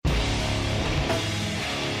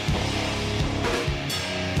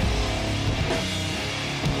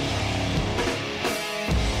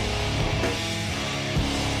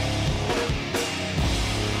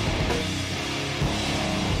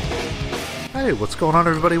Hey, what's going on,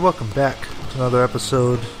 everybody? Welcome back to another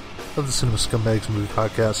episode of the Cinema Scumbags Movie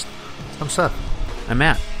Podcast. I'm Seth. I'm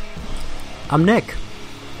Matt. I'm Nick.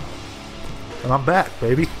 And I'm back,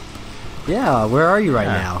 baby. Yeah, where are you right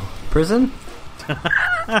now? Prison?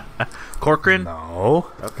 Corcoran?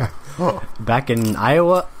 No. Okay. Oh, Back in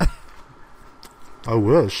Iowa? I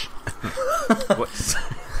wish.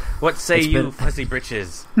 What say It's you, been- fuzzy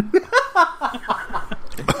britches?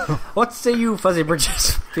 What say you, fuzzy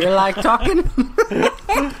britches? Feel like talking?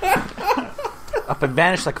 Up and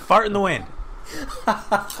vanished like a fart in the wind.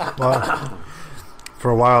 Well,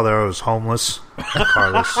 for a while there, I was homeless,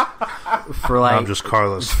 carless. For Now like, I'm just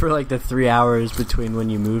carless. for like the 3 hours between when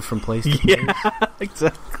you moved from place to place.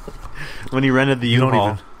 Exactly. When he rented the You don't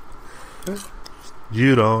U-Haul.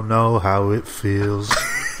 You don't know how it feels.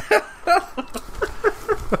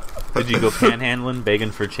 Did you go panhandling,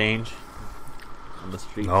 begging for change on the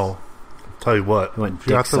streets? No. Tell you what, Went if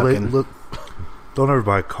you're dick out the late, sucking. look, don't ever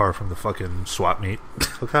buy a car from the fucking swap meet.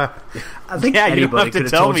 Okay? I think Yeah, you don't anybody have to could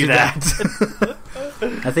have tell told me you that.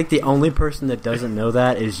 that. I think the only person that doesn't know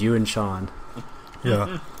that is you and Sean.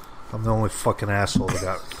 Yeah. I'm the only fucking asshole that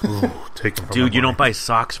got taken from Dude, my you don't money. buy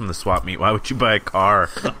socks from the swap meet. Why would you buy a car?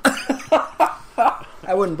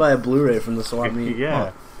 I wouldn't buy a Blu-ray from the swap meet.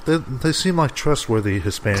 Yeah. They seem like trustworthy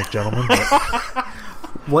Hispanic gentlemen, but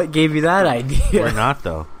What gave you that idea? We're not,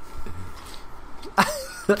 though.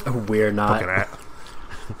 We're not.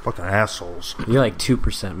 fucking assholes. You're like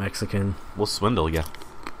 2% Mexican. We'll swindle you.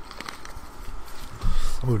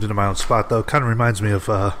 I moved into my own spot, though. Kind of reminds me of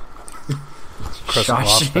Crescent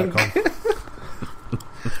Loft back Shawshank.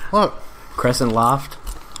 home. Look, Crescent Loft.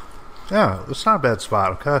 yeah, it's not a bad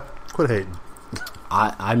spot, okay? Quit hating.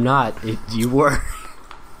 I'm not. You were.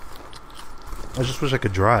 I just wish I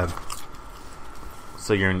could drive.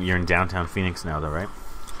 So you're in downtown Phoenix now, though, right?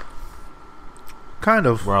 Kind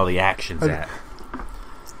of. Where all the action's at.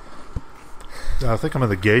 I think I'm in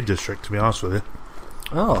the gay district, to be honest with you.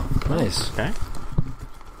 Oh, nice. Okay.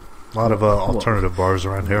 A lot of alternative bars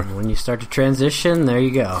around here. When you start to transition, there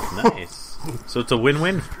you go. Nice. So it's a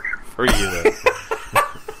win-win for you, then.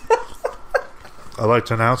 I'd like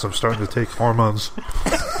to announce I'm starting to take hormones.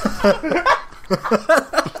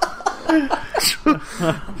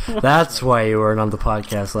 That's why you weren't on the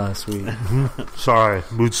podcast last week. Sorry,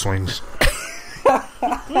 mood swings.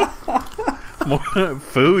 More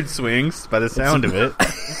food swings, by the sound of it. I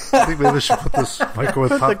think maybe I should put this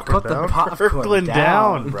microwave popcorn Put the down. popcorn Kirkland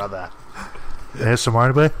down, brother. ASMR,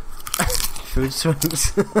 anybody? Food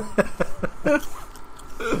swings.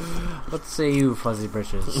 What say you, fuzzy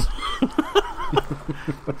britches?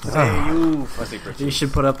 Say you, fuzzy You britches.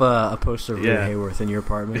 should put up a poster of Rita Yeah. Hayworth in your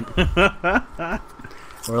apartment.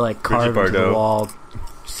 Or like carved into the Bardot. wall.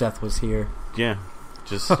 Seth was here. Yeah.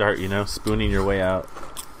 Just start, spooning your way out.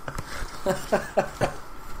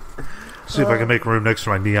 See if I can make room next to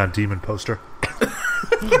my Neon Demon poster.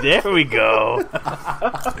 There we go.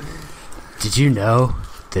 Did you know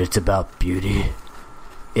that it's about beauty?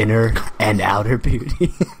 Inner and outer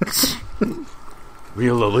beauty.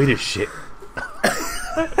 Real Lolita shit.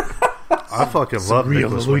 I fucking love Real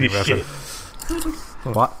Nicholas Lolita Winding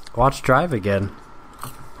shit. Watch Drive again.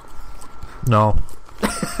 No.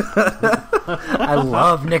 I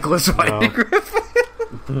love Nicholas Winding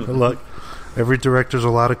Refn. Look, every director's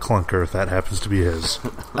allowed a clunker if that happens to be his.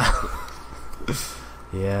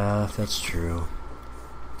 Yeah, that's true.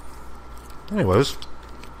 Anyways,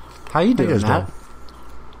 How you doing, guys Matt? doing?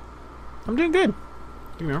 I'm doing good.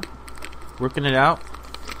 Working it out.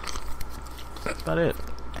 That's about it.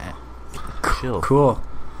 Chill. Cool.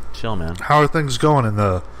 Chill, man. how are things going in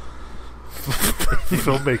the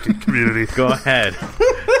filmmaking community? Go ahead.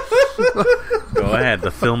 Go ahead. The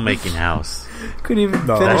filmmaking house. Couldn't even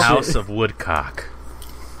No. The finish House it. of Woodcock.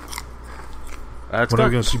 It's When are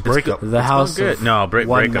we going- going to see it's Breakup? The It's House going of good. No, one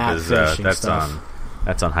Breakup Matt is finishing that's stuff.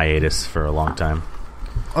 on hiatus for a long time.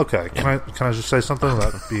 Okay, can I just say something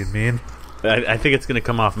without being mean? I think it's going to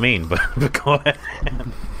come off mean, but go ahead.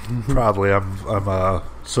 Probably. I'm a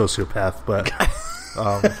sociopath, but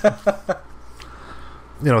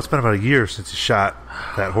it's been about a year since you shot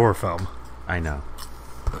that horror film. I know.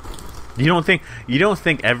 You don't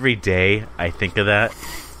think every day I think of that?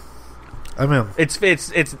 I mean,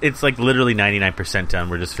 It's like literally 99% done.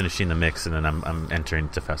 We're just finishing the mix, and then I'm entering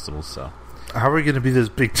to festivals. So how are we going to be this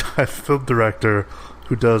big time film director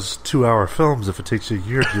who does 2-hour films if it takes you a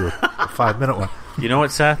year to do a 5-minute one? you know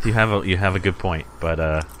what, Seth? You have a good point.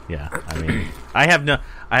 But yeah, I mean, I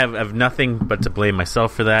have nothing but to blame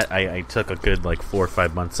myself for that. I took a good 4 or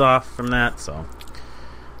 5 months off from that. So,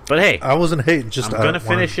 but hey, I wasn't hating. Just I'm gonna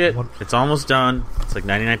finish it. It's almost done. It's like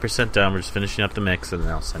 99% done. We're just finishing up the mix, and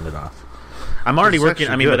then I'll send it off. I'm already It's working.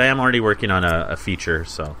 actually I mean, good. but I am already working on a feature,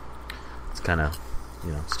 so it's kind of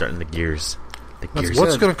starting the gears.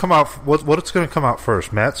 What's going to come out? What's going to come out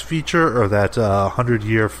first? Matt's feature or that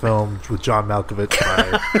 100-year film with John Malkovich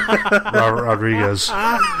by Robert Rodriguez?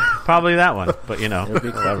 Probably that one, but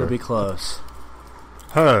It'll be close.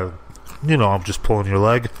 Hey, I'm just pulling your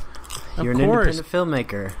leg. You're an course. independent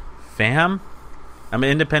filmmaker, fam. I'm an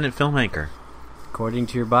independent filmmaker, according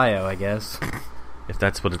to your bio, I guess. if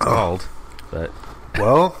that's what it's called. But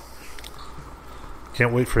Well,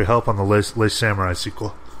 can't wait for your help on the Lace Samurai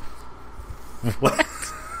sequel. what?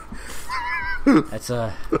 It's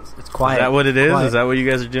quiet. Is that what it is? Quiet, Is that what you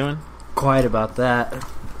guys are doing? quiet about that?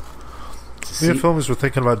 Me and Filmies were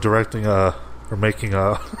thinking about directing or making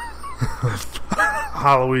a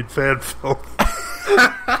Halloween fan film.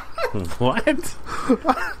 What?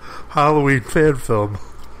 Halloween fan film.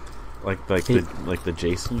 Like the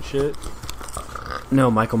Jason shit?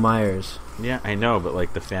 No, Michael Myers. Yeah, I know, but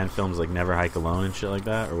like the fan films like Never Hike Alone and shit like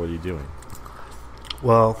that, or what are you doing?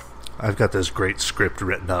 Well, I've got this great script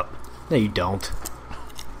written up. No, you don't.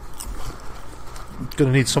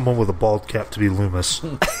 Gonna need someone with a bald cap to be Loomis.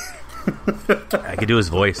 I could do his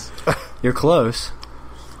voice. You're close.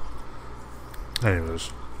 Anyways,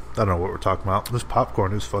 I don't know what we're talking about. This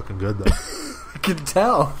popcorn is fucking good, though. I can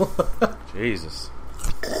tell. Jesus.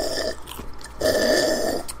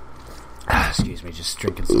 Excuse me, just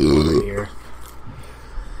drinking some water here.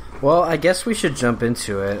 Well, I guess we should jump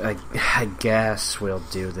into it. I guess we'll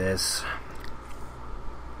do this.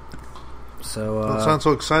 So, Don't sound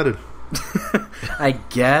so excited. I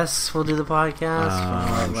guess we'll do the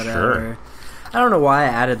podcast. Whatever. Sure. I don't know why I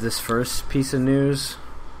added this first piece of news,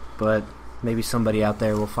 but maybe somebody out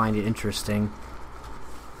there will find it interesting.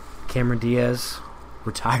 Cameron Diaz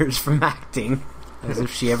retires from acting, as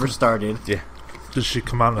if she ever started. Yeah. Did she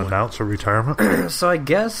come out and announce her retirement? So I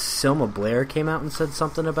guess Selma Blair came out and said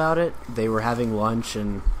something about it. They were having lunch,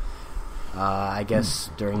 and I guess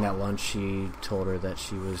during that lunch she told her that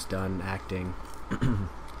she was done acting.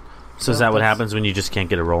 So is that what happens when you just can't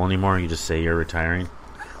get a role anymore? You just say you're retiring?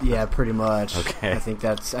 Yeah, pretty much. Okay. I think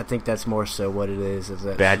that's more so what it is. Is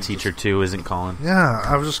that Bad she Teacher 2 isn't calling? Yeah,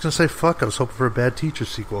 I was just gonna say fuck. I was hoping for a Bad Teacher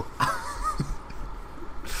sequel.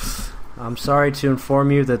 I'm sorry to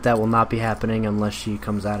inform you that will not be happening unless she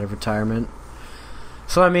comes out of retirement.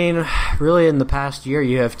 So, I mean, really, in the past year,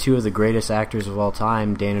 you have two of the greatest actors of all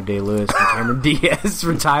time, Daniel Day-Lewis and Cameron Diaz,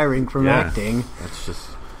 retiring from acting. That's just...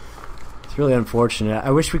 It's really unfortunate.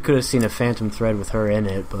 I wish we could have seen a Phantom Thread with her in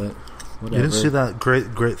it, but whatever. You didn't see that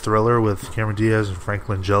great thriller with Cameron Diaz and Frank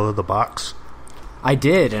Langella, The Box? I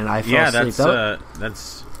did, and I fell asleep.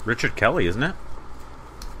 That's Richard Kelly, isn't it?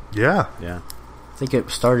 Yeah. Yeah. I think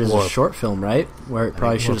it started as a short film, right? Where it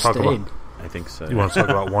probably should have stayed. I think so. You want to talk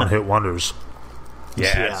about one-hit wonders?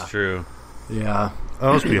 Yeah, that's true. Yeah.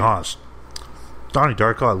 Let's be honest. Donnie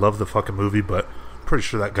Darko, I love the fucking movie, but pretty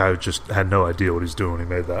sure that guy just had no idea what he's doing when he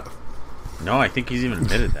made that. No, I think he's even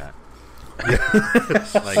admitted that. Yeah.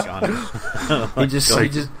 He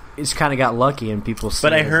just kind of got lucky, and people.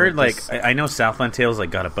 But I heard I know Southland Tales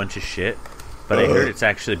got a bunch of shit, but I heard it's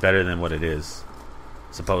actually better than what it is,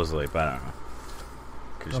 supposedly. But I don't know.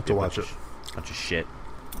 I'll have to watch it. Bunch of shit.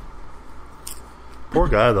 Poor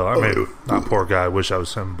guy, though. I mean, not poor guy. I wish I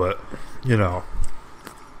was him, but you're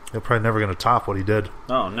probably never going to top what he did.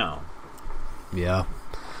 Oh no. Yeah.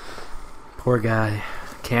 Poor guy,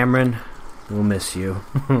 Cameron. We'll miss you.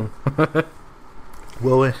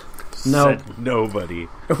 Will we? No, Said nobody.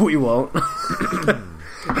 we won't.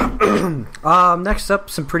 Next up,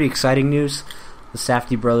 some pretty exciting news. The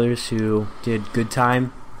Safdie brothers, who did Good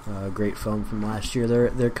Time, a great film from last year,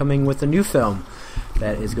 they're coming with a new film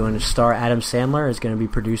that is going to star Adam Sandler. It's going to be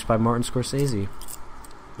produced by Martin Scorsese.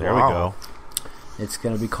 There we go. It's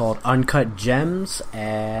going to be called Uncut Gems,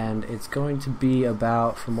 and it's going to be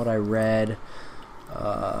about, from what I read,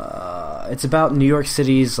 it's about New York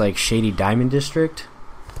City's shady diamond district.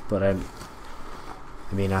 But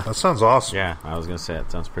that sounds awesome. Yeah, I was gonna say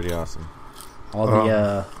it sounds pretty awesome. All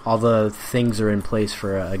the things are in place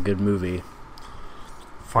for a good movie.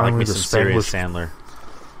 Finally, the serious Spanglish Sandler.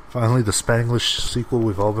 Finally, the Spanglish sequel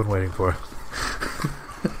we've all been waiting for.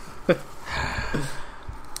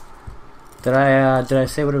 Did I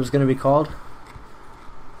say what it was going to be called?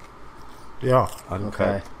 Yeah. Uncut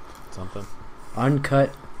Okay. something.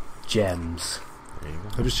 Uncut Gems. There you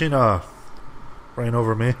go. Have you seen Reign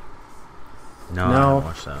Over Me? No, No. I haven't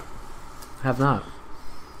watched that. Have not.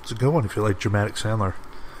 It's a good one if you like dramatic Sandler.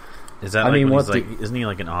 Is that I mean, when what he's isn't he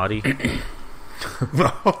like an Audi?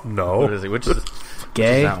 No. What is he? Which is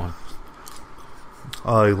Gay? that one?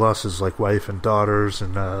 He lost his wife and daughters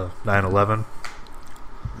in 9/11.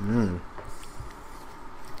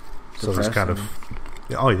 So it's kind of...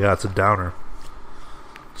 Oh, yeah, it's a downer.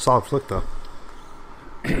 Solid flick, though.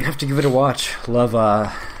 Have to give it a watch. Love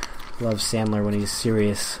Sandler when he's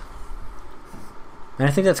serious. And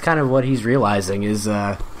I think that's kind of what he's realizing is,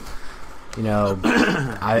 I'm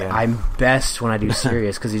best when I do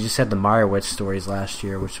serious, because he just had the Meyerowitz stories last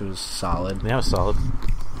year, which was solid. Yeah, it was solid.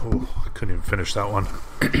 Oh, I couldn't even finish that one.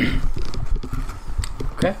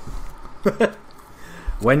 Okay.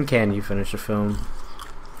 When can you finish a film?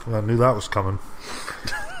 Well, I knew that was coming.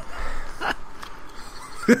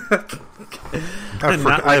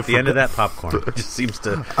 Not like the end of that popcorn. It just seems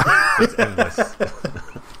to... It's endless.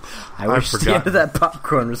 I wish the end of that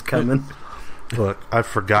popcorn was coming. Look, I've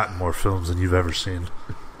forgotten more films than you've ever seen.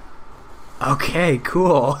 Okay,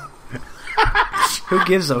 cool. Who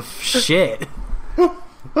gives a shit? It's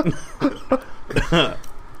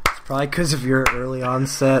probably because of your early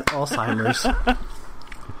onset Alzheimer's.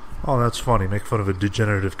 Oh, that's funny. Make fun of a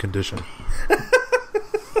degenerative condition.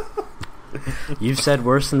 You've said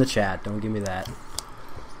worse in the chat. Don't give me that.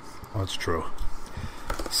 That's true.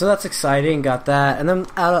 So that's exciting. Got that. And then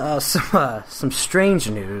some strange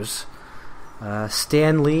news.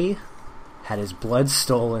 Stan Lee had his blood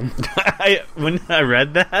stolen. When I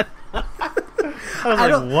read that, I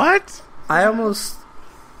was like, what? I almost...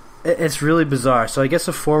 It's really bizarre. So I guess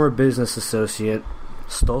a former business associate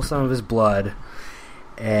stole some of his blood,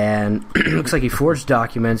 and it looks like he forged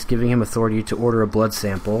documents giving him authority to order a blood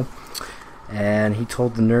sample, and he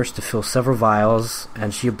told the nurse to fill several vials,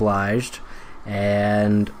 and she obliged,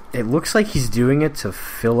 and it looks like he's doing it to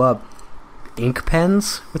fill up ink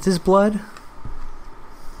pens with his blood.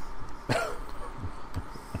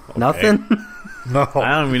 Nothing? No.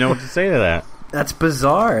 I don't even know what to say to that. That's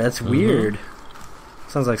bizarre. That's weird.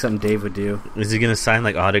 Sounds like something Dave would do. Is he going to sign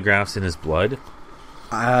like autographs in his blood?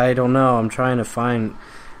 I don't know. I'm trying to find...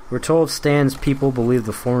 We're told Stan's people believe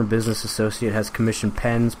the former business associate has commissioned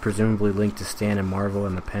pens, presumably linked to Stan and Marvel,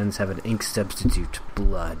 and the pens have an ink substitute,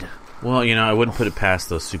 blood. Well, I wouldn't put it past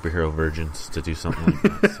those superhero virgins to do something like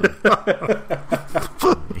that.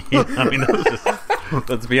 So.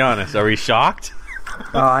 Let's be honest. Are we shocked?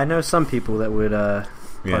 I know some people that would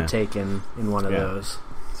partake in one of those.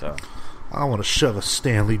 So I want to shove a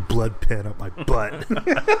Stanley blood pen up my butt.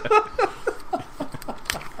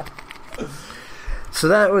 So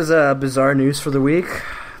that was bizarre news for the week,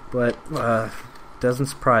 but doesn't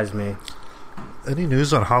surprise me. Any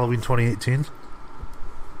news on Halloween 2018?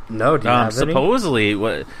 No, do you have any?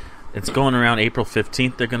 Supposedly, it's going around April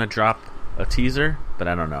 15th. They're going to drop a teaser, but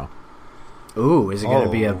I don't know. Ooh, is it going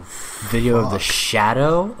to be a video of the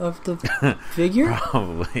shadow of the figure?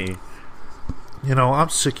 Probably. I'm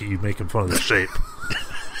sick of you making fun of the shape.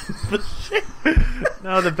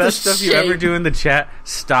 No, the best stuff you ever do in the chat,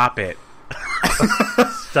 stop it.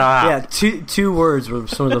 Stop. Yeah, two words were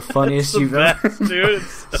some of the funniest you've ever... Dude.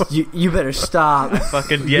 You better stop. I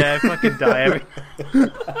fucking die.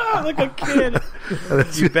 Like a kid.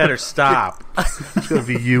 You better stop. It's going to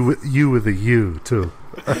be you with a U, too.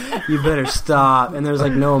 You better stop. And there's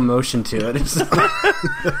like no emotion to it. It's like,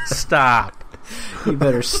 stop. You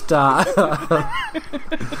better stop.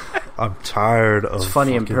 I'm tired of... It's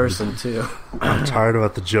funny in person, too. I'm tired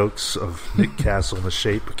about the jokes of Nick Castle and the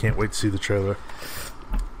shape. I can't wait to see the trailer.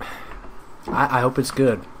 I hope it's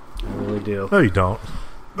good. I really do. No, you don't.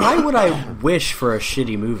 Why would I wish for a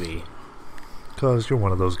shitty movie? Because you're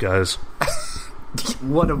one of those guys.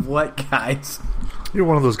 One of what guys? You're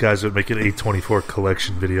one of those guys that make an A24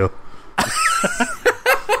 collection video.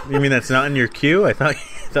 You mean that's not in your queue? I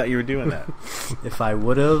thought you were doing that. If I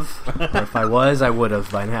would have, or if I was, I would have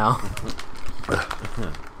by now.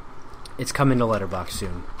 It's coming to Letterboxd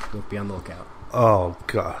soon. We'll be on the lookout. Oh,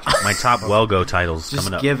 God. My top Well-Go titles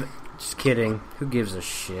coming up. Just kidding. Who gives a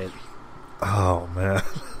shit? Oh, man.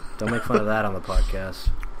 Don't make fun of that on the podcast.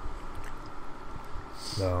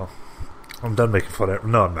 No. I'm done making fun of it.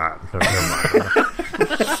 No, I'm not. Never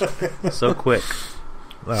mind. So quick.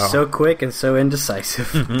 No. So quick and so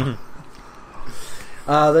indecisive.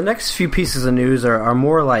 The next few pieces of news are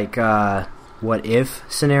more like what if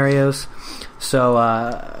scenarios. So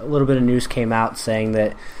a little bit of news came out saying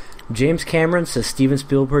that James Cameron says Steven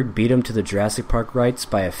Spielberg beat him to the Jurassic Park rights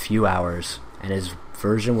by a few hours, and his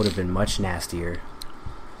version would have been much nastier.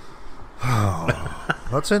 Oh,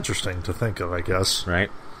 that's interesting to think of, I guess. Right?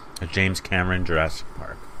 A James Cameron Jurassic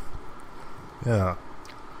Park. Yeah.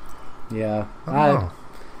 Yeah. I don't know.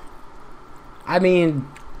 I mean,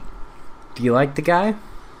 do you like the guy?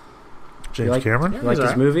 James Cameron? You like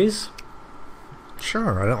his movies?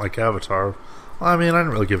 Sure. I didn't like Avatar. Well, I mean, I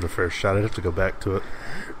didn't really give it a fair shot. I'd have to go back to it.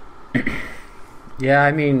 Yeah,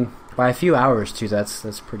 I mean, by a few hours too.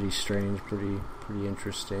 That's pretty strange, pretty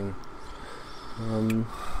interesting.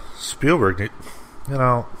 Spielberg, you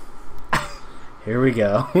know, Here we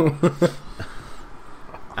go.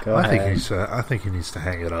 Go ahead. I think he needs to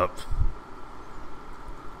hang it up.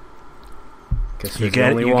 Guess You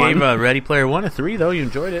there's only one. gave Ready Player One a 3 though. You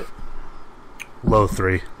enjoyed it. Low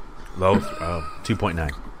 3. Low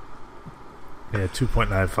 2.9. Yeah,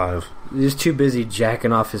 2.95. He's too busy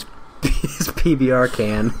jacking off his PBR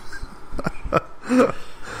can.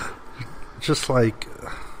 Just like,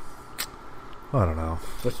 I don't know.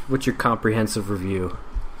 What's your comprehensive review?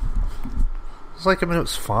 It's like, I mean, it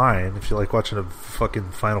was fine. If you like watching a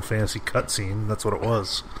fucking Final Fantasy cutscene, that's what it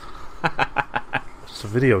was. Just a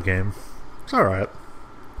video game. It's alright.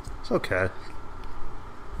 It's okay.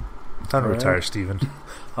 Time to retire, Steven.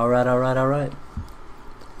 All right.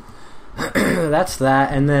 That's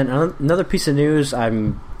that. And then another piece of news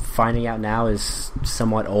I'm finding out now is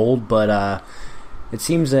somewhat old, but it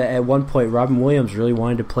seems that at one point Robin Williams really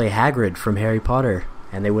wanted to play Hagrid from Harry Potter,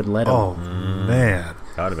 and they wouldn't let him. Oh, man.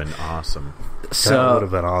 That would have been awesome. That would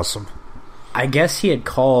have been awesome. I guess he had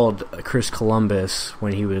called Chris Columbus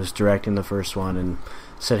when he was directing the first one and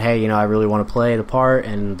said, hey, I really want to play the part,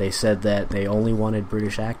 and they said that they only wanted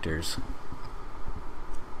British actors.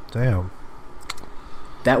 Damn.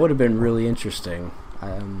 That would have been really interesting.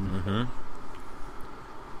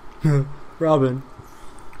 Robin.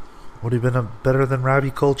 Would he have been better than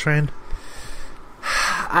Robbie Coltrane?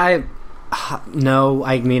 No,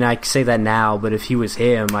 I mean, I say that now, but if he was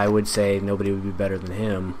him, I would say nobody would be better than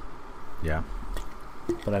him. Yeah.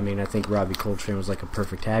 But I mean, I think Robbie Coltrane was like a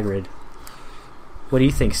perfect Hagrid. What do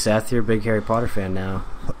you think, Seth? You're a big Harry Potter fan now.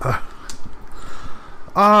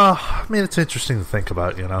 I mean, it's interesting to think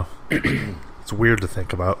about, It's weird to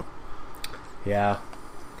think about. Yeah.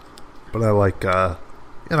 But I like, I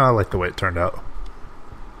like the way it turned out.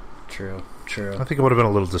 True. I think it would have been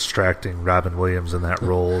a little distracting, Robin Williams in that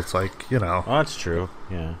role. It's like, Oh, that's true.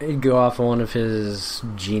 Yeah. He'd go off on one of his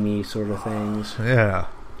genie sort of things. Yeah.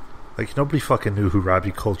 Like, nobody fucking knew who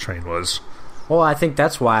Robbie Coltrane was. Well, I think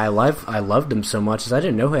that's why I loved him so much, is I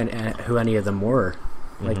didn't know who any of them were.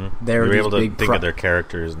 Like, they were able to think of their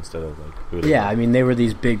characters instead of like who they were. I mean, they were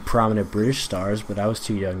these big prominent British stars, but I was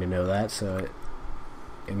too young to know that, so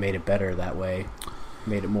it made it better that way.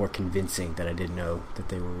 Made it more convincing that I didn't know that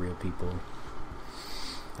they were real people.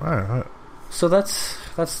 All right. So that's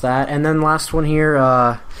that. And then last one here,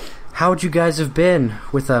 how would you guys have been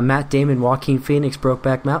with Matt Damon, Joaquin Phoenix,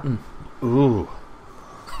 Brokeback Mountain? Ooh.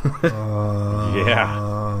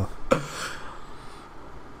 Yeah.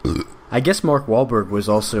 I guess Mark Wahlberg was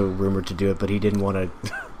also rumored to do it, but he didn't want to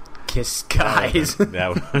kiss guys. He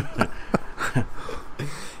didn't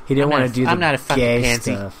want to do the gay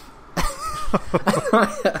pansy stuff.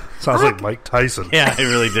 Sounds like Mike Tyson. Yeah, it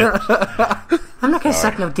really did. I'm not going to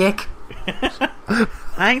suck no dick.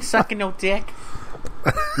 I ain't sucking no dick.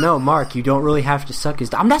 No, Mark, you don't really have to suck his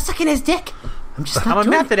dick. I'm not sucking his dick. I'm a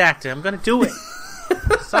method actor. I'm going to do it.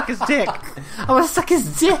 Suck his dick. I want to suck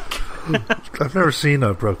his dick. I've never seen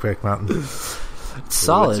a Brokeback Mountain. It's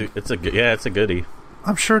solid. It's a goodie.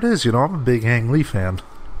 I'm sure it is. I'm a big Ang Lee fan.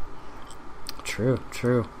 True.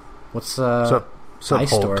 What's Hulk,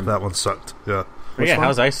 Storm? that one sucked. Yeah.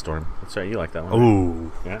 How's Ice Storm? That's right. You like that one?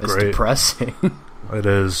 Ooh, yeah. It's great. Depressing. It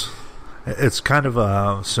is. It's kind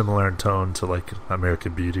of similar in tone to like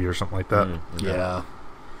American Beauty or something like that. Yeah.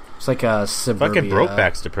 It's like a suburbia. Fucking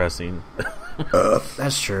Brokeback's depressing.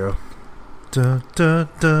 That's true. Dun, dun,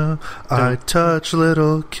 dun. I touch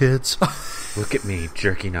little kids. Look at me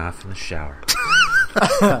jerking off in the shower.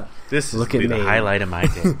 This is the highlight of my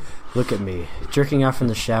day. Look at me jerking off in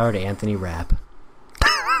the shower to Anthony Rapp.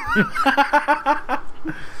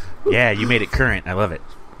 Yeah, you made it current. I love it.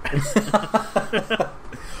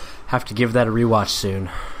 Have to give that a rewatch soon.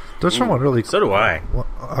 There's someone really. So do I.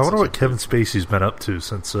 I wonder what Kevin Spacey's been up to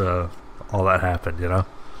since all that happened.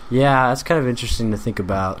 Yeah, that's kind of interesting to think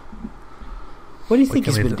about. What do you think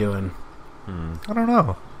he's been doing? I don't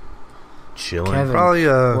know. Chilling. Kevin, probably.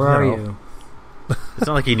 where are you? It's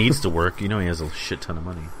not like he needs to work. He has a shit ton of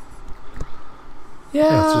money.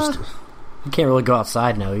 Yeah, it's just. You can't really go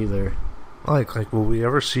outside now either. Like, will we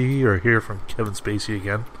ever see or hear from Kevin Spacey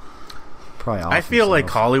again? Probably. I feel like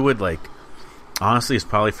Hollywood, honestly, is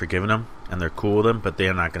probably forgiving him, and they're cool with him, but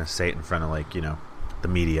they're not going to say it in front of, the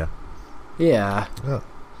media. Yeah.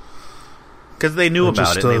 Because they knew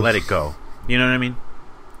about it, and they let it go. You know what I mean?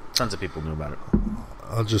 Tons of people knew about it.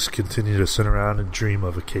 I'll just continue to sit around and dream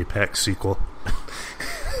of a K-Pax sequel.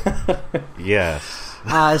 Yes.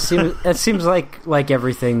 It seems like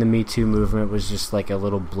everything, the Me Too movement was just like a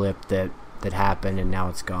little blip that happened, and now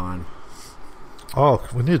it's gone. Oh,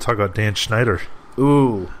 we need to talk about Dan Schneider.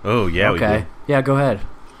 Ooh. Oh, yeah, okay. we do. Yeah, go ahead.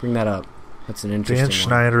 Bring that up. That's an interesting Dan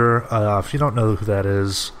Schneider, if you don't know who that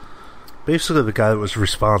is, basically the guy that was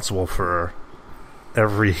responsible for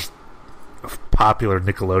every popular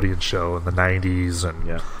Nickelodeon show in the 90s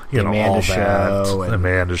and The Amanda all Show that, and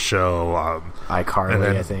Amanda Show, iCarly, and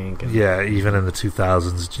then, I think. And yeah, even in the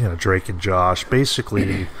 2000s, Drake and Josh.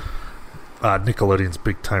 Basically, Nickelodeon's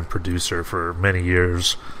big-time producer for many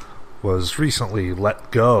years was recently let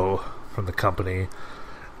go from the company,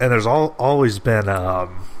 and there's always been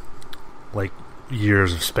like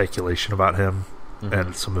years of speculation about him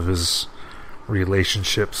and some of his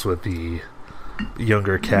relationships with the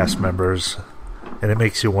younger cast members, and it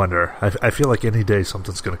makes you wonder. I feel like any day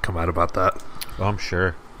something's going to come out about that. Oh, I'm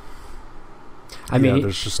sure. I mean,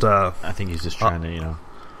 there's just I think he's just trying to,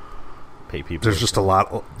 pay people. there's just a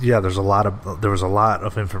lot. Yeah, there was a lot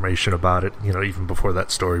of information about it. Even before that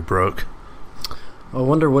story broke. I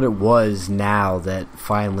wonder what it was now that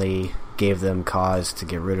finally gave them cause to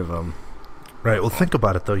get rid of him. Right. Well, think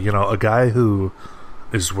about it though. A guy who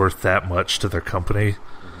is worth that much to their company.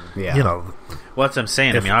 Yeah. Well, that's what I'm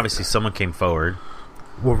saying. Obviously someone came forward.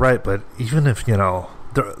 Well, right, but even if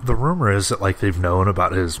the rumor is that they've known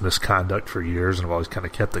about his misconduct for years and have always kind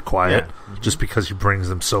of kept it quiet, just because he brings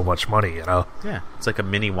them so much money. Yeah, it's like a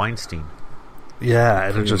mini Weinstein. Yeah, and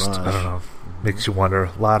it Pretty just much. I don't know, makes you wonder.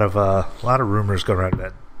 A lot of rumors go around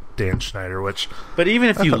that Dan Schneider, which. But even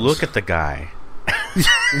if you look at the guy,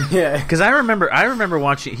 Yeah. because I remember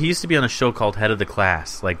watching. He used to be on a show called Head of the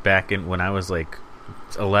Class, back in when I was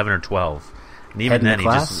 11 or 12, and even Head in then the he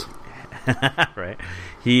Class? just right.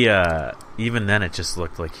 He even then it just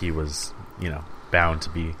looked like he was bound to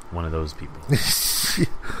be one of those people. It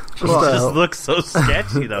just looks so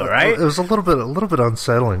sketchy though, right? It was a little bit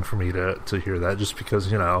unsettling for me to hear that, just because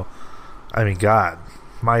God,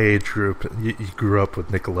 my age group, you grew up with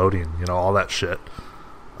Nickelodeon, all that shit.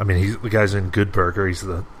 The guy's in Good Burger. He's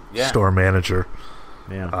the store manager.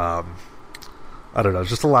 Yeah. I don't know,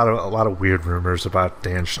 just a lot of weird rumors about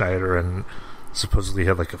Dan Schneider, and supposedly he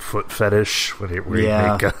had a foot fetish where he'd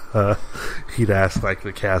he'd ask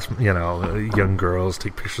the cast, young girls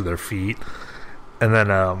take pictures of their feet, and then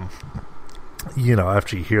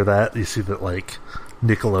after you hear that, you see that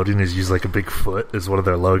Nickelodeon has used a big foot as one of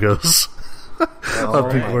their logos. Oh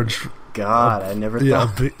a big my orange. God, I never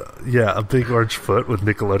thought. A big orange foot with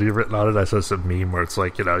Nickelodeon written on it. I saw some meme where it's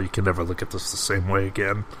you can never look at this the same way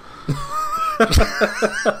again.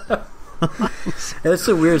 It's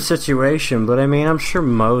a weird situation, but I'm sure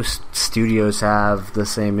most studios have the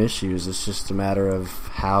same issues. It's just a matter of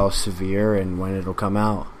how severe and when it'll come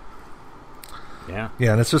out. Yeah.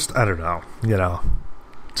 Yeah, and it's just, I don't know,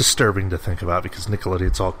 disturbing to think about, because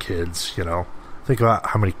Nickelodeon's all kids, Think about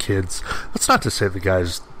how many kids. That's not to say the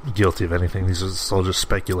guy's guilty of anything. These are all just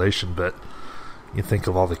speculation, but you think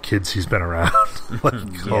of all the kids he's been around.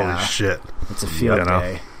 Holy shit. It's a field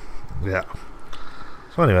day. Yeah.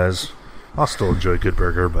 So anyways, I'll still enjoy Good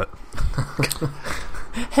Burger, but...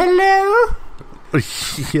 Hello?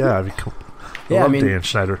 Yeah, I love Dan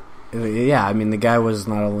Schneider. Yeah, the guy was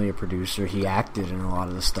not only a producer, he acted in a lot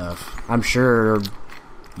of the stuff. I'm sure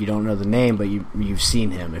you don't know the name, but you've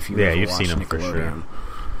seen him if you've ever you've watched seen him Nickelodeon.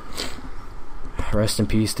 For sure. Rest in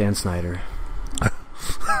peace, Dan Snyder.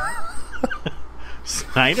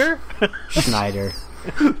 Schneider? Schneider.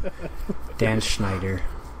 Dan Schneider.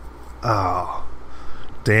 Oh.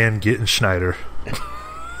 Dan getting Schneider.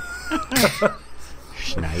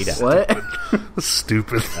 Schneider. What?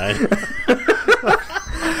 Stupid.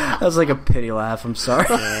 That was like a pity laugh. I'm sorry.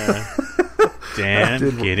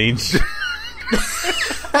 Dan getting...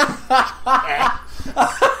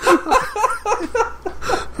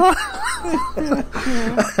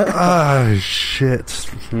 Shit.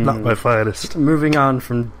 Not my finest. Moving on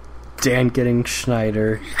from Dan getting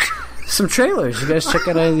Schneider. Some trailers. You guys check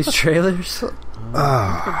out any of these trailers?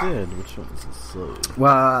 I did. Which one is this?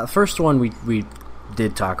 Well, first one we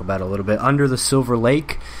did talk about a little bit. Under the Silver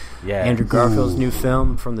Lake. Yeah. Andrew Garfield's new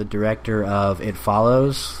film from the director of It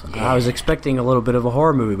Follows. I was expecting a little bit of a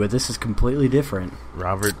horror movie, but this is completely different.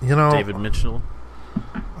 Robert David Mitchell.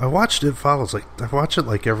 I watched It Follows. I watch it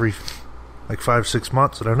every 5-6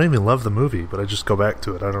 months, and I don't even love the movie, but I just go back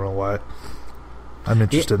to it. I don't know why. I'm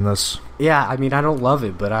interested in this. Yeah, I don't love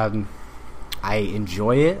it, but I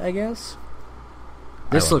enjoy it, I guess.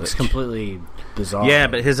 This looks completely bizarre. Yeah,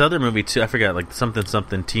 but his other movie too, I forgot,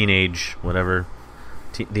 something teenage whatever.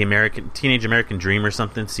 The Teenage American Dream or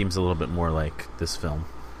something seems a little bit more like this film.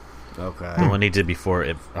 Okay. The one he did before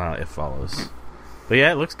It Follows. But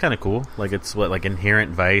yeah, it looks kind of cool. It's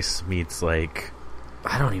Inherent Vice meets I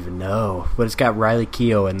don't even know, but it's got Riley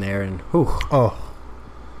Keough in there, and Oh.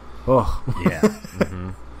 Yeah. Mm-hmm.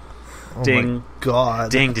 Oh Ding. my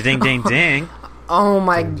god. Ding, ding, ding, ding. Oh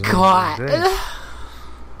my Ding, ding, god. ding, ding.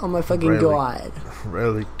 Oh my fucking Really? god.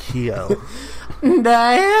 Really, Keo.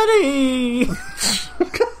 Daddy!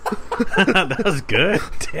 That was good.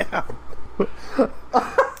 Damn.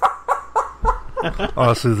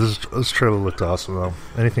 Honestly, this trailer looked awesome, though.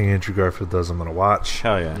 Anything Andrew Garfield does, I'm going to watch.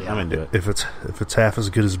 Hell yeah. I'm into it. If it's half as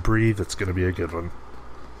good as Breathe, it's going to be a good one.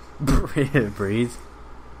 Breathe.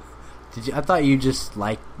 I thought you just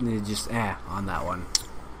on that one.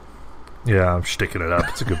 Yeah, I'm sticking it up.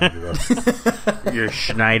 It's a good movie, though. You're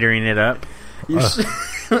Schneidering it up.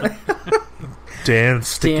 Dan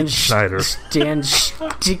Schneider. Stan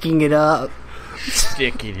sticking it up.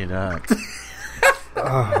 Sticking it up.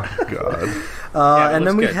 Oh, God. And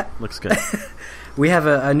then looks good. we have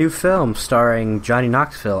a new film starring Johnny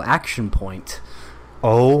Knoxville, Action Point.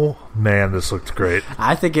 Oh, man, this looked great.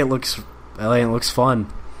 I think it looks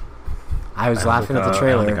fun. I was laughing at the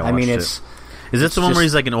trailer. I mean, it's... Is this the one just- where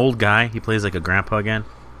he's like an old guy? He plays like a grandpa again?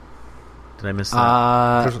 Did I miss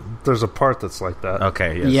that? There's a part that's like that.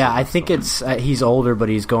 Okay, yes. Yeah, I think it's he's older, but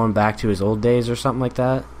he's going back to his old days or something like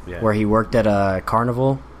that, Yeah. where he worked at a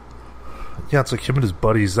carnival. Yeah, it's like him and his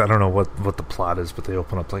buddies. I don't know what the plot is, but they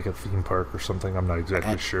open up like a theme park or something. I'm not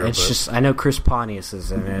exactly sure. It's but just I know Chris Pontius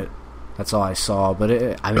is in it. That's all I saw, but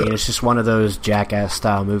it's just one of those Jackass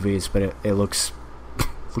style movies. But it looks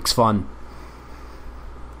fun.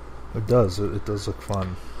 it does. It does look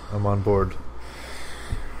fun. I'm on board.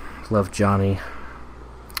 Love Johnny.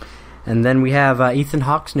 And then we have Ethan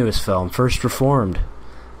Hawke's newest film, First Reformed,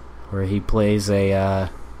 where he plays a.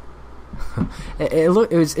 It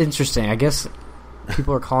was interesting. I guess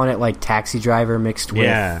people are calling it like Taxi Driver mixed with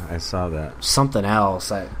I saw that. something else.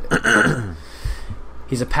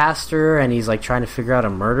 He's a pastor and he's like trying to figure out a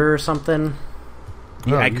murder or something.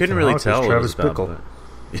 Yeah, I Ethan couldn't really Hawke is tell what it was Travis about.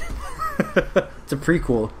 Bickle. but- It's a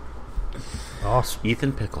prequel. Awesome.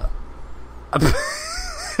 Ethan Pickle.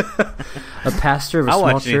 A pastor of a I'll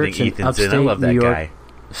small watch anything church in Ethan's upstate in. I love that New York guy.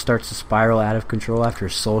 starts to spiral out of control after a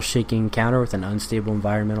soul-shaking encounter with an unstable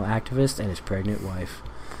environmental activist and his pregnant wife.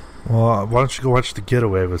 Well, why don't you go watch The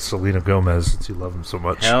Getaway with Selena Gomez since you love him so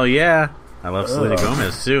much? Hell yeah. I love Selena Ugh.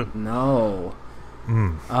 Gomez too. No.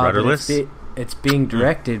 Mm. But Rudderless? it's being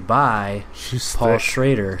directed by She's Paul thick.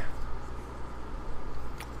 Schrader.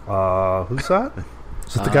 Who's that?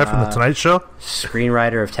 Is it the guy from The Tonight Show?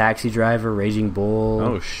 Screenwriter of Taxi Driver, Raging Bull.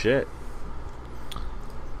 Oh shit.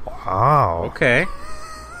 Wow. Okay.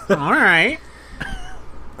 All right.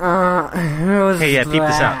 Hey, yeah, peep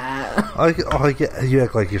this out. You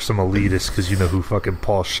act like you're some elitist because you know who fucking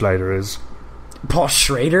Paul Schneider is. Paul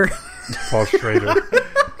Schrader? Paul Schrader.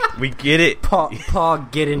 We get it. Paul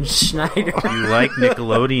Giddens Schneider. You like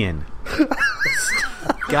Nickelodeon.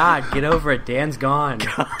 God, get over it. Dan's gone.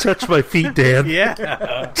 Touch my feet, Dan.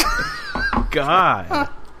 Yeah. God.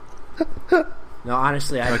 No,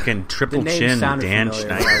 honestly, Fucking the triple name chin sounded Dan familiar,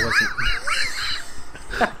 but Schneider. I wasn't.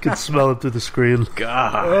 I can smell it through the screen.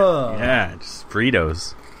 God. Ugh. Yeah, just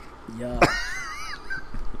Fritos. Yeah.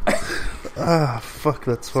 Ah, fuck,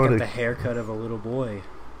 that's Got funny. the haircut of a little boy.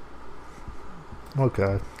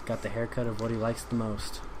 Okay. Got the haircut of what he likes the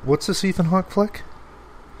most. What's this Ethan Hawke flick?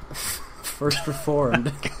 First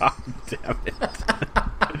Reformed. God damn it.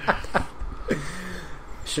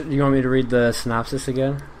 You want me to read the synopsis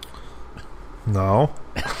again? No.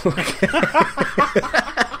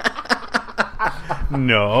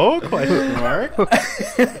 No? Question mark?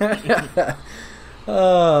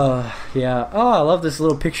 Yeah. Oh, I love this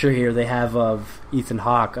little picture here they have of Ethan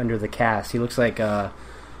Hawke under the cast. He looks like,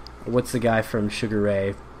 what's the guy from Sugar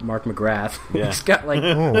Ray? Mark McGrath. Yeah. He's got, like,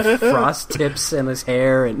 Oh, frost tips in his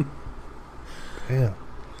hair and...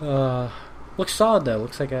 yeah. Looks solid, though.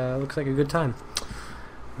 Looks like a good time.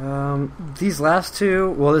 These last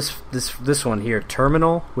two... Well, this one here,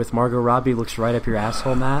 Terminal, with Margot Robbie, looks right up your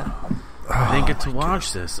asshole, Matt. I didn't get to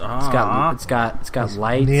watch this. It's got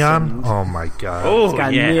lights. Neon? And, Oh my god. it's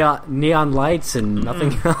got neon lights and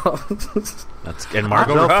nothing else. And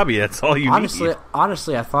Margot Robbie, that's all you need.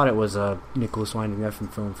 Honestly, I thought it was a Nicholas Winding Refn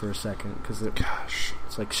film for a second because Gosh.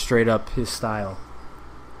 it's like straight up his style.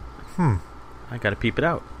 I gotta peep it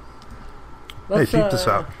out. Hey, peep this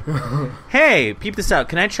out. Hey, peep this out.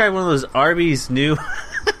 Can I try one of those Arby's new...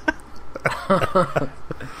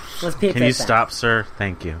 Let's peep Can you stop, sir?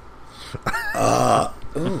 Thank you.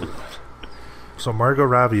 So Margot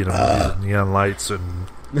Robbie in a movie with neon lights and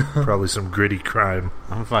probably some gritty crime.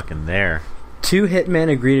 I'm fucking there. Two hitmen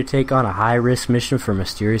agree to take on a high-risk mission for a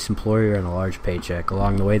mysterious employer and a large paycheck.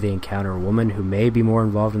 Along the way, they encounter a woman who may be more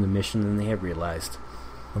involved in the mission than they have realized.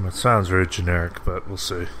 I mean, it sounds very generic, but we'll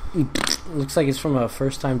see. Looks like it's from a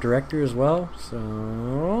first-time director as well, so...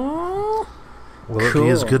 Will it be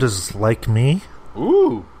as good as Like Me?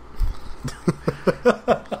 Ooh.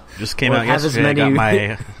 Just came out yesterday. I got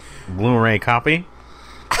my Blu-ray copy.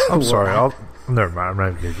 I'm sorry. Never mind. I'm not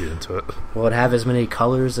even going to get into it. Will it have as many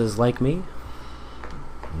colors as Like Me?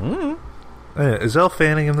 Hey, is Elle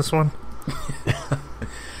Fanning in this one?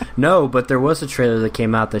 No, but there was a trailer that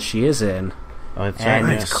came out that she is in. Oh, it's And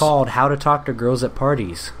right. it's called How to Talk to Girls at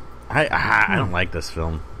Parties. I don't like this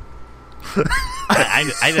film.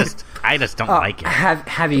 I just don't like it.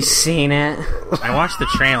 Have you seen it? I watched the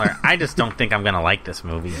trailer. I just don't think I'm gonna like this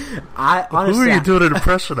movie. I honestly, Who are you doing an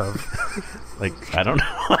impression of? Like, I don't know.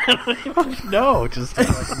 I don't even know. Just like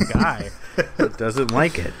a guy that doesn't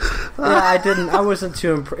like it. Yeah, I wasn't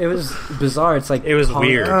too. It was bizarre. It's like It was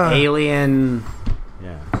weird. Alien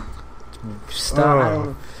Yeah,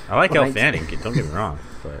 stuff. I like Well, Elle Fanning. Don't get me wrong,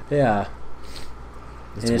 but Yeah,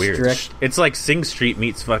 it's And it's weird. direct- It's like Sing Street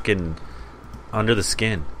meets fucking Under the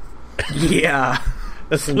Skin. yeah.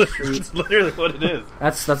 That's literally what it is.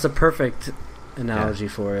 That's a perfect analogy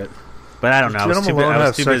for it. But I don't know. I was Jenna too, Malone I was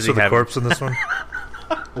have too sex busy with a having corpse in this one?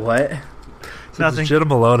 What? nothing. Does Jenna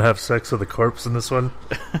Malone have sex with a corpse in this one?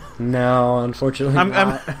 No, unfortunately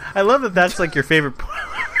not. I love that. That's like your favorite.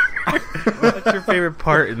 That's your favorite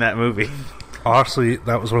part in that movie. Honestly,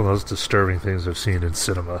 that was one of those disturbing things I've seen in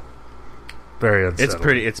cinema. Very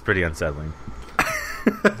unsettling. It's pretty unsettling.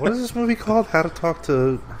 What is this movie called? How to Talk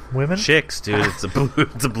to Women? Chicks, dude. It's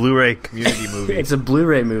a Blu-ray community movie. It's a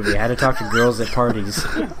Blu-ray movie. How to Talk to Girls at Parties.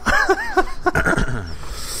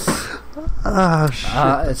 Ah,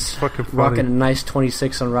 shit. It's fucking funny. rocking a nice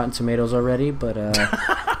 26 on Rotten Tomatoes already, but in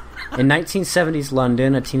 1970s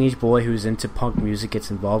London, a teenage boy who's into punk music gets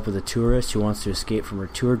involved with a tourist who wants to escape from her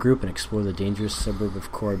tour group and explore the dangerous suburb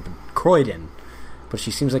of Croydon. But she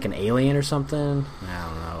seems like an alien or something. I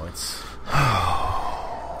don't know. It's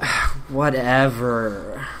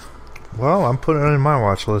whatever. Well, I'm putting it in my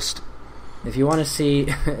watch list. If you want to see,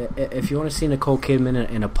 Nicole Kidman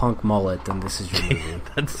in a punk mullet, then this is your movie.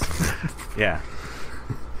 Yeah.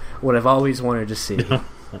 What I've always wanted to see.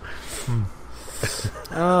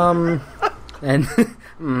 And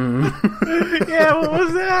Yeah. What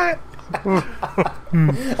was that?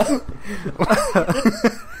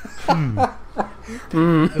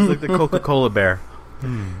 It's like the Coca-Cola bear.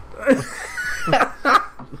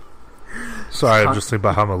 Sorry, I'm just thinking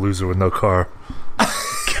about how I'm a loser with no car.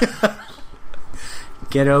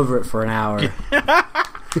 get over it for an hour.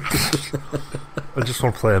 I just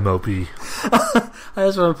want to play MLB. I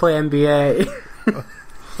just want to play NBA.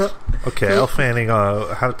 Okay, Elle Fanning,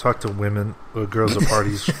 How to Talk to Women, Girls at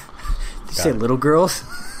Parties. Did you say little girls?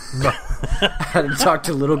 No. How to talk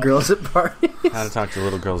to little girls at parties. How to talk to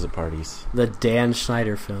little girls at parties. The Dan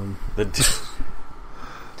Schneider film.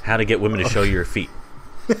 How to get women to show your feet.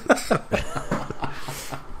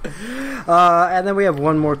 And then we have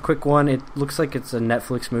one more quick one. It looks like it's a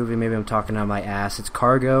Netflix movie. Maybe I'm talking out my ass. It's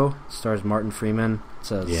Cargo. It stars Martin Freeman.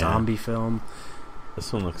 It's a zombie film.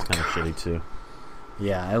 This one looks kind of shitty too.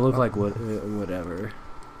 Yeah, it looked like whatever.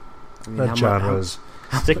 I mean, That genre's...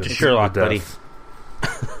 Stick to Sherlock, buddy.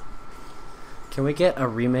 Can we get a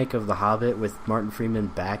remake of The Hobbit with Martin Freeman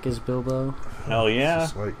back as Bilbo? Hell yeah.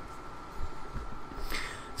 Just like,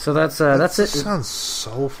 So that's it. sounds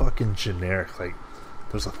so fucking generic. Like,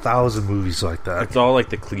 there's 1,000 movies like that. It's all like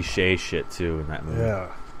the cliche shit too in that movie. Yeah.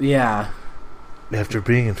 Yeah. After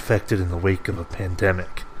being infected in the wake of a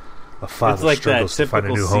pandemic, a father like struggles that to find a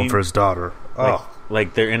typical new home scene- for his daughter.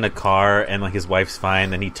 Like they're in a car and like his wife's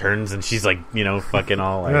fine, then he turns and she's like, fucking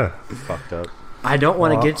all like fucked up. I don't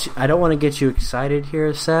want to get you excited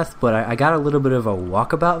here, Seth, but I got a little bit of a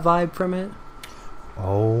Walkabout vibe from it.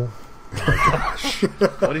 Oh my gosh.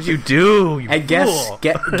 What did you do? You And fool?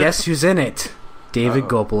 guess who's in it? David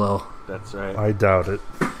Gopolo. That's right. I doubt it.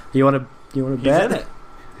 You want to bet? in it.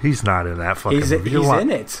 He's not in that fucking He's movie. in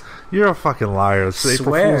it. You're a fucking liar. It's an April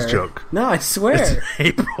Swear. Fool's joke. No, I swear.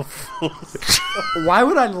 April Fool's. Why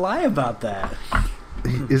would I lie about that?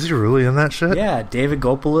 Is he really in that shit? Yeah, David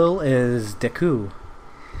Gopolo is Deku.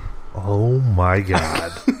 Oh my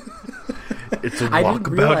god. It's a I didn't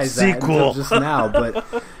Walkabout realize that sequel. until just now,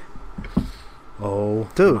 but oh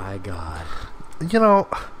Dude. my god. You know,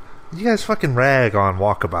 you guys fucking rag on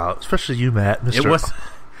Walkabout, especially you, Matt. Mr.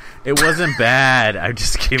 It wasn't bad. I'm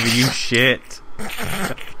just giving you shit.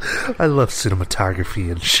 I love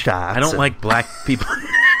cinematography and shots. I don't like black people.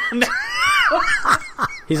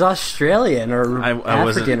 He's Australian or I wasn't-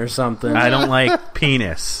 African or something. I don't like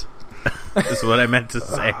penis. Is what I meant to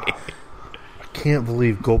say. I can't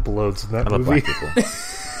believe Gopalo's in that I love movie.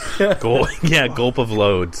 black people. Gulp of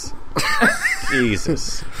loads.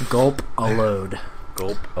 Jesus. Gulp a load.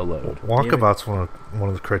 Gulp a load. Walkabout's one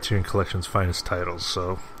of the Criterion Collection's finest titles,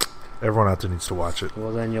 so everyone out there needs to watch it.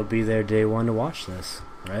 Well, then you'll be there day one to watch this,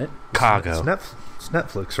 right? Chicago. It's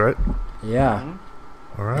Netflix, right? Yeah.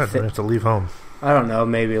 All right, we're going to have to leave home. I don't know,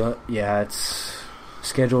 maybe. Yeah, it's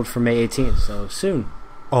scheduled for May 18th, so soon.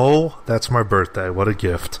 Oh, that's my birthday. What a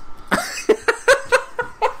gift.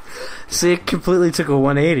 See, it completely took a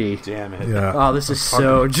 180. Damn it. Yeah. Oh, this is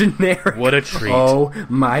so generic. What a treat. Oh,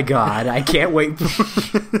 my God. I can't wait.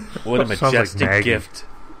 What a Sounds like majestic Maggie. gift.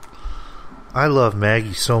 I love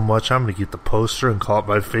Maggie so much, I'm going to get the poster and call it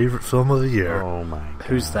my favorite film of the year. Oh, my God.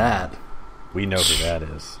 Who's that? We know who that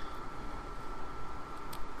is.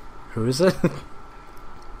 Who is it?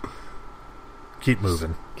 Keep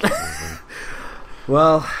moving.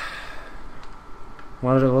 Well,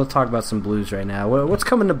 we'll talk about some blues right now. What's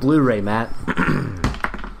coming to Blu-ray, Matt?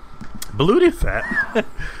 Bluey Fat.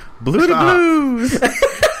 Bluey Stop. Blues.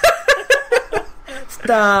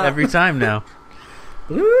 Stop. Every time now.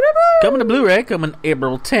 Coming to Blu-ray, coming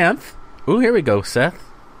April 10th. Ooh, here we go, Seth.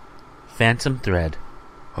 Phantom Thread.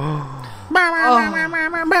 Not the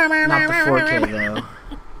 4K,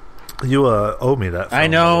 though. You owe me that film, I by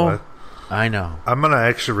the know. way. I know. I'm going to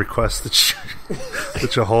actually request that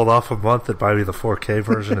that you hold off a month and buy me the 4K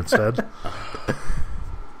version instead.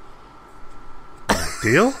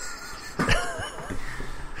 Deal?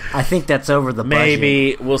 I think that's over the budget.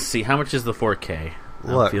 Maybe. We'll see. How much is the 4K? I'm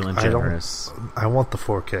Look, feeling I don't- generous. I want the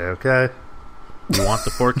 4K, okay? You want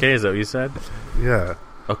the 4K? Is that what you said? Yeah.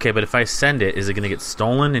 Okay, but if I send it, is it going to get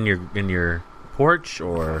stolen in your porch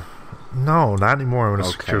or? No, not anymore. I'm in a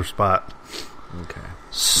Okay. secure spot. Okay.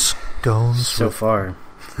 Scones So with far.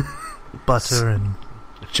 butter and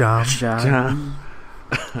jam. John.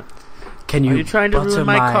 Can you Are you trying to butter ruin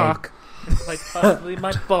my cock? Like possibly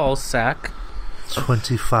my ball sack.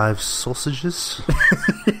 25 sausages.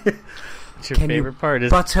 It's your Can favorite you part, is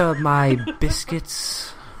butter my biscuits?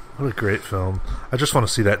 What a great film. I just want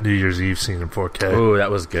to see that New Year's Eve scene in 4K. Oh,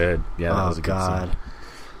 that was good. Yeah, that Oh, was a good God. scene.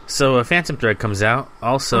 So, a Phantom Thread comes out.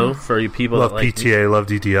 Also, for you people Love that like PTA, love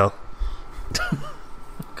DDL.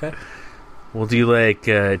 Okay. Well, do you like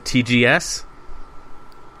TGS?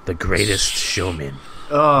 The Greatest Showman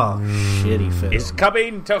Oh, shitty film. is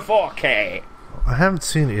coming to 4K. I haven't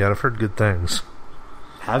seen it yet. I've heard good things.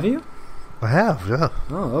 Have you? I have, yeah.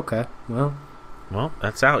 Oh, okay. Well, Well,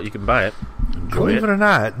 that's out. You can buy it. Enjoy Believe it. it or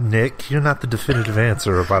not, Nick, you're not the definitive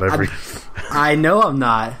answer about every... I know I'm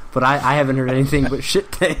not, but I haven't heard anything but shit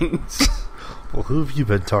things. Well, who have you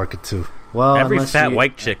been talking to? Well, Every unless fat you-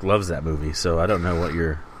 white chick loves that movie, so I don't know what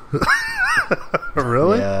you're...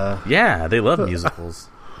 Really? Yeah, Yeah, they love musicals.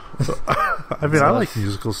 I mean, I like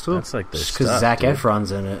musicals, too. That's like their just because stuff, Zac dude.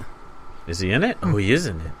 Efron's in it. Is he in it? Oh, he is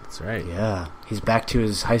in it. That's right. Yeah, he's back to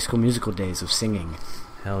his High School Musical days of singing.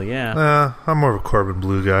 Hell yeah. I'm more of a Corbin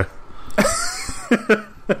Blue guy.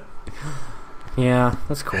 Yeah,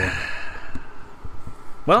 that's cool.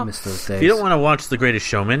 Well, Miss those if days. you don't want to watch The Greatest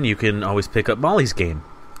Showman, you can always pick up Molly's Game.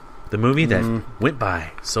 The movie that Mm. went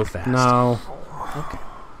by so fast. No,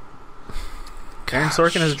 Aaron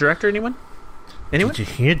Sorkin as a director, anyone? Anyone? Did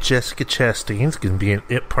you hear Jessica Chastain's going to be in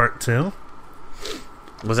It Part 2?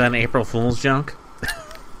 Was that an April Fool's joke?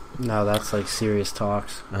 no, that's like serious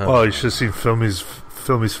talks. Oh, you should have seen Filmy's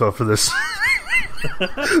fell for this.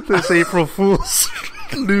 This April Fool's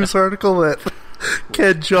news article that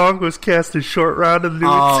Ken Jeong was cast in Short Round in the news.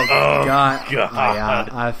 Oh, God. Oh, yeah,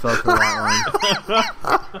 I fell for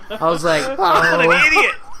that one. I was like, What an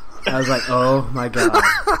idiot! I was like, oh my God.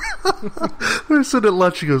 We're sitting at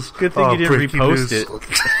lunch. He goes, Good thing you didn't breaking repost news." it.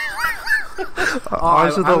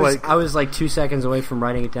 I was like 2 seconds away from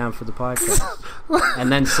writing it down for the podcast.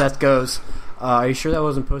 And then Seth goes, are you sure that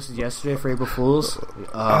wasn't posted yesterday for April Fools?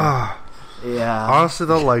 Yeah. Honestly,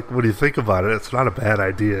 though, like, when you think about it, it's not a bad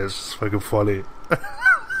idea. It's just fucking funny. That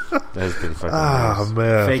is pretty fucking Oh,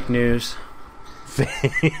 man. Fake news.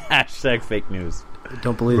 Hashtag fake news.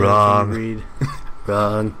 Don't believe Wrong. anything you read.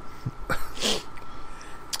 Wrong. See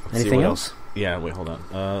Anything what else? Yeah, wait, hold on.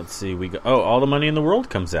 Let's see. We go. Oh, All the Money in the World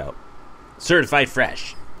comes out. Certified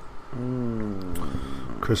fresh.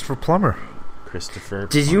 Christopher Plummer. Christopher.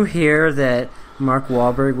 Did you hear that Mark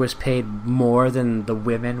Wahlberg was paid more than the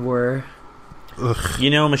women were? You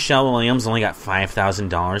know, Michelle Williams only got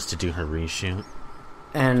 $5,000 to do her reshoot.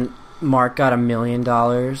 And Mark got $1 million.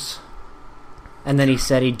 And then he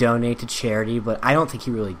said he'd donate to charity, but I don't think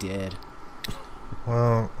he really did.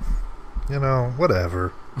 Well, you know,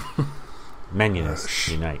 whatever. Menunists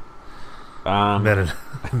unite.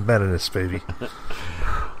 Meninist, baby.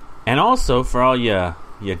 And also for all you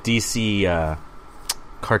DC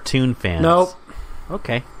cartoon fans. Nope.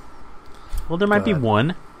 Okay. Well, there might be God.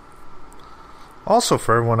 one. Also,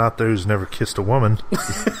 for everyone out there who's never kissed a woman,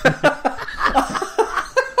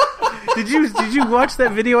 Did you watch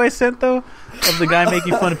that video I sent though of the guy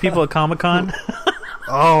making fun of people at Comic-Con?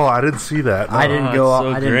 oh, I didn't see that. No. I didn't go. So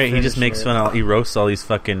I didn't great. He just finish makes it. fun of. He roasts all these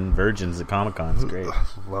fucking virgins at Comic-Con. It's great.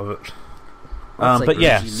 Love it. Well, it's But like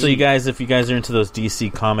yeah, Reggie so you Mead. guys, if you guys are into those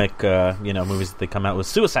DC comic, movies that they come out with,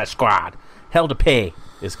 Suicide Squad, Hell to Pay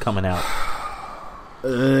is coming out.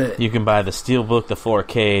 You can buy the Steel Book, the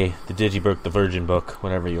 4K, the Digibook, the Virgin Book,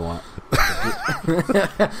 whatever you want.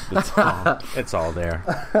 It's all there.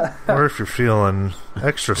 Or if you're feeling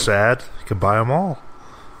extra sad, you can buy them all.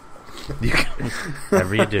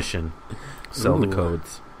 Every edition. Sell the Ooh.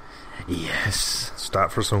 codes. Yes.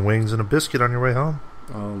 Stop for some wings and a biscuit on your way home.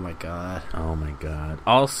 Oh my god. Oh my god.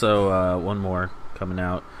 Also, one more coming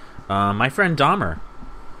out. My Friend Dahmer,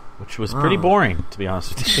 which was pretty boring, to be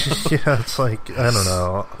honest with you. Yeah, it's like, I don't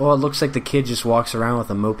know. Well, it looks like the kid just walks around with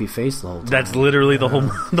a mopey face the whole time. That's literally the whole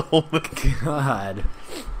movie. God.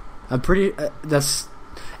 I'm pretty. That's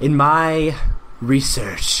in my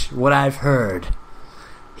research. What I've heard,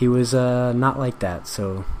 he was not like that.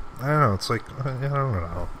 So I don't know. It's like, I don't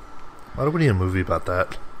know. Why do we need a movie about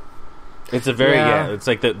that? It's a very Yeah. it's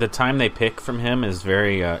like the time they pick from him is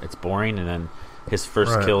very it's boring, and then his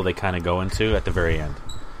first Right. kill they kind of go into at the very end.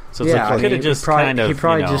 So it's yeah, like you could have just kind of he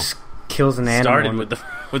probably just kills an animal. started and-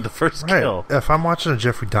 with the first Right. kill. If I'm watching a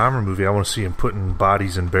Jeffrey Dahmer movie, I want to see him putting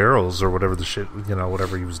bodies in barrels or whatever the shit,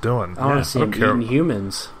 whatever he was doing. I want Yeah, to see I him don't care. eating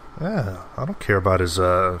humans. Yeah, I don't care about his,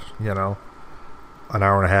 an hour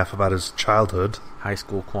and a half about his childhood. High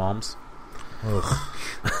school qualms. Ugh.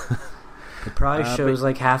 It probably but- shows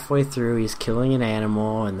like halfway through he's killing an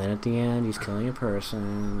animal, and then at the end he's killing a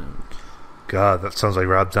person. God, that sounds like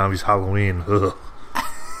Rob Zombie's Halloween. Ugh.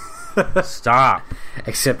 Stop.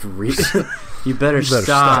 Except you better better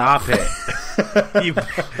stop. Stop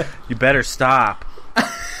it. you better stop.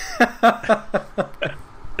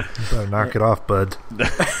 You better knock it off, bud.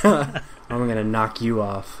 I'm gonna knock you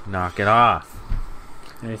off. Knock it off.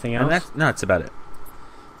 Anything And else? that's about it.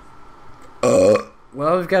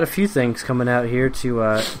 Well, we've got a few things coming out here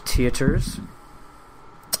to theaters.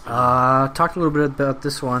 Talked a little bit about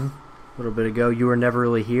this one a little bit ago. You Were Never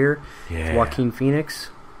Really Here. Yeah. Joaquin Phoenix.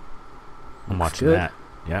 I'm Looks watching good. that.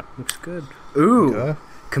 Yep. Looks good. Ooh. Okay.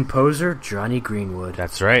 Composer Johnny Greenwood.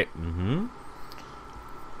 That's right. Mm-hmm.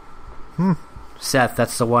 Seth,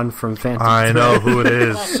 that's the one from Phantom I Thread. know who it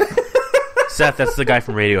is. Seth, that's the guy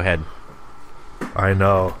from Radiohead. I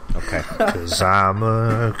know. Okay. 'Cause I'm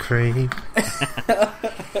a creep.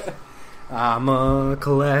 I'm a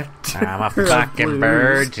collect. I'm a fucking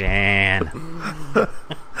virgin.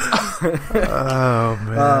 Oh,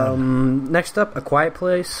 man. Next up, A Quiet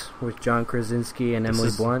Place with John Krasinski and This Emily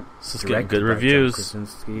is- Blunt. This is getting directed good by reviews. John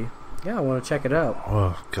Krasinski. Yeah, I want to check it out.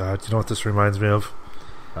 Oh, God. You know what this reminds me of?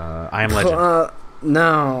 I Am Legend.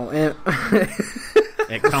 No.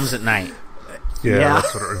 It comes at night. Yeah, Yeah.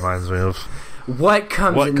 that's what it reminds me of. What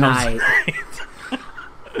comes What at comes night?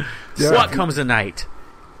 Yeah. What comes at night?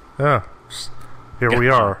 Yeah. Here we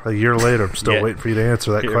are, a year later. I'm still Yeah. waiting for you to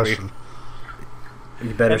answer that Here we- question.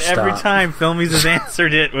 You better And stop. every time Filmies has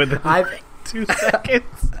answered it within I've, 2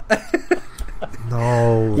 seconds.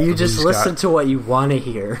 No. you the just movie's listen to what you want to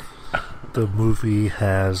hear. The movie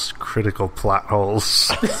has critical plot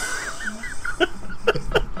holes.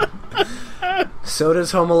 So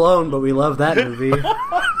does Home Alone, but we love that movie.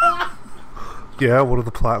 Yeah, what are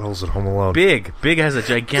the plot holes at Home Alone? Big has a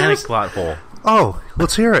gigantic plot hole. Oh,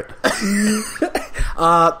 let's hear it. People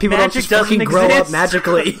don't Magic just doesn't fucking grow up exist.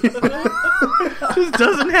 magically. This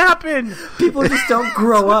doesn't happen. People just don't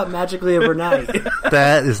grow up magically overnight.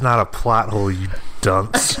 That is not a plot hole, you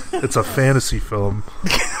dunce. It's a fantasy film.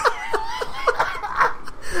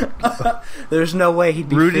 There's no way he'd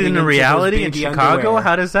be Rooted fitting in into a those reality in baby Chicago? underwear.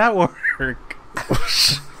 How does that work?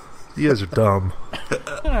 You guys are dumb.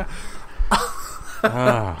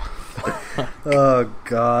 Oh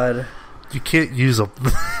God! You can't use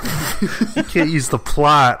you can't use the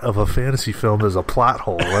plot of a fantasy film as a plot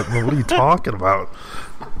hole. What are you talking about?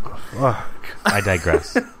 Fuck. I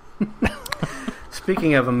digress.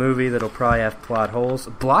 Speaking of a movie that'll probably have plot holes,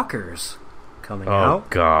 Blockers coming Oh, out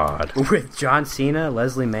God. with John Cena,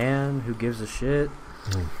 Leslie Mann. Who gives a shit?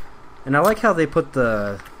 Mm. And I like how they put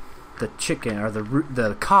the chicken or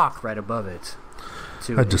the cock right above it.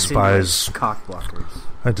 To I despise- insinuate cock blockers.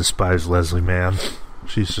 I despise Leslie Mann.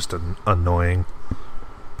 She's just annoying.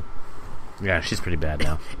 Yeah, she's pretty bad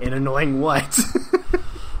now. An annoying what?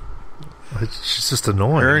 She's just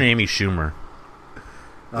annoying. Her and Amy Schumer.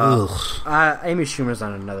 Ugh. Amy Schumer's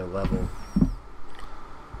on another level.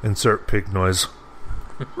 Insert pig noise.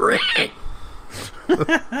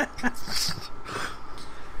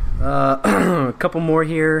 A couple more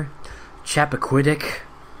here. Chappaquiddick.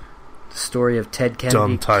 The story of Ted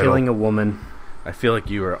Kennedy killing a woman. I feel like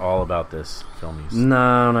you are all about this, Filmies.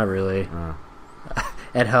 No, not really.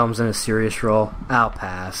 Ed Helms in a serious role. I'll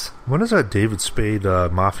pass. When does that David Spade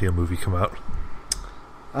Mafia movie come out?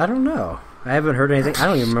 I don't know. I haven't heard anything. I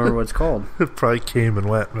don't even remember what it's called. It probably came and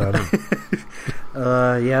went.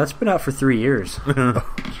 Yeah, it's been out for 3 years.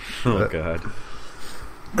 Oh, God.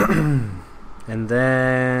 And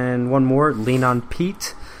then one more, Lean on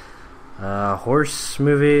Pete. Horse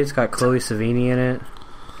movie. It's got Chloe Sevigny in it.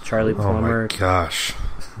 Charlie Plummer. Oh, my gosh.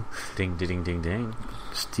 Ding, ding, ding, ding.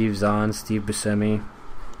 Steve Zahn, Steve Buscemi.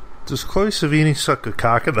 Does Chloe Sevigny suck a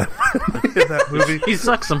cock in that movie? He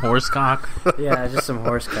sucks some horse cock. Yeah, just some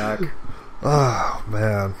horse cock. Oh,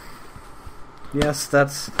 man. Yes,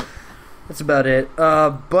 that's about it.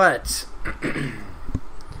 But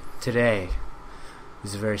today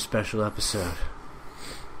is a very special episode.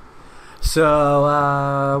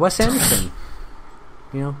 So, Wes Anderson.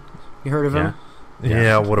 You heard of him?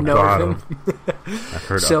 Yeah, what about him? I've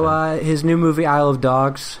heard so, of him. His new movie, Isle of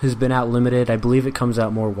Dogs, has been out limited. I believe it comes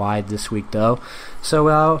out more wide this week, though.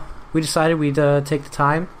 So, we decided we'd take the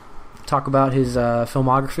time to talk about his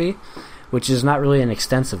filmography, which is not really an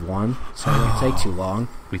extensive one, so it won't take too long.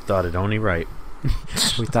 We thought it only right.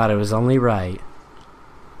 We thought it was only right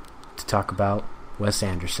to talk about Wes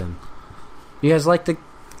Anderson. You guys like the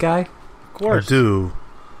guy? Of course. I do.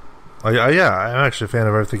 Yeah, I'm actually a fan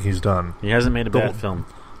of everything he's done. He hasn't made a bad film.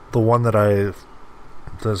 The one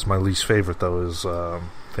that's my least favorite, though, is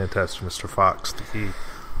Fantastic Mr. Fox. The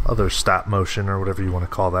other stop motion, or whatever you want to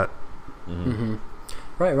call that. Mm-hmm.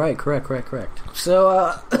 Right. Correct.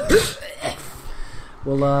 So,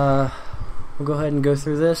 we'll go ahead and go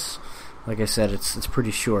through this. Like I said, it's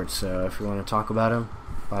pretty short, so if you want to talk about him,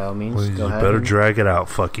 by all means, go ahead. You better drag it out,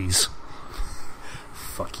 fuckies.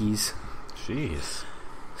 Fuckies. Jeez.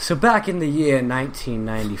 So back in the year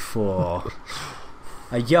 1994,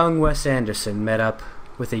 a young Wes Anderson met up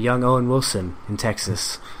with a young Owen Wilson in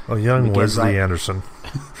Texas. A young Wesley Anderson.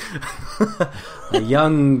 A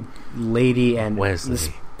young lady, and Wesley. This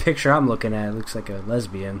picture I'm looking at looks like a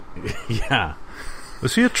lesbian. Yeah.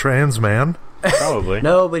 Was he a trans man? Probably.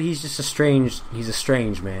 No, but he's just he's a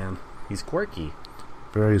strange man. He's quirky.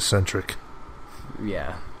 Very eccentric.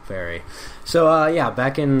 Yeah, very. So,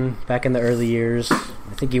 back in the early years,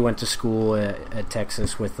 I think he went to school at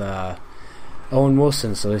Texas with Owen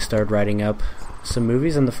Wilson, so they started writing up some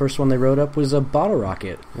movies, and the first one they wrote up was Bottle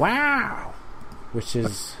Rocket. Wow! Which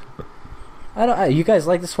is... you guys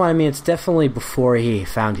like this one? I mean, it's definitely before he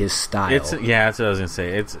found his style. That's what I was going to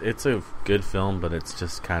say. It's a good film, but it's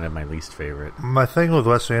just kind of my least favorite. My thing with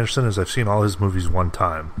Wes Anderson is I've seen all his movies one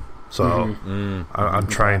time. So I'm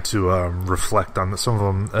trying to reflect on some of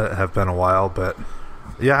them have been a while, but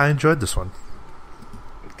yeah, I enjoyed this one.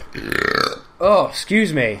 Oh,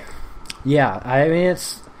 excuse me. Yeah, I mean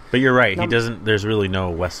it's. But you're right. He doesn't. There's really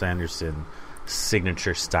no Wes Anderson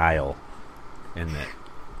signature style in it.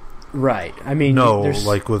 Right. I mean, no,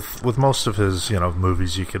 like with most of his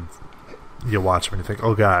movies, you watch them and you think,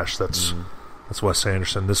 oh gosh, that's Wes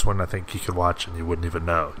Anderson. This one, I think you could watch and you wouldn't even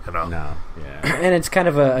know. No, yeah. And it's kind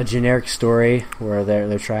of a generic story where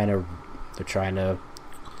they're trying to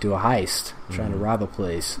do a heist, trying to rob a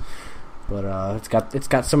place. But it's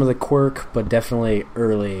got some of the quirk, but definitely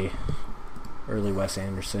early Wes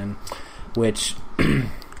Anderson, which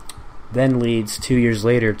then leads 2 years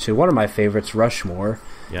later to one of my favorites, Rushmore.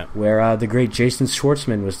 Yeah. Where the great Jason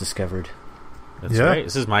Schwartzman was discovered. That's right.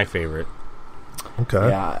 This is my favorite. Okay.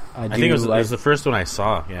 Yeah, I think it was the first one I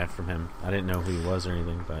saw. Yeah, from him. I didn't know who he was or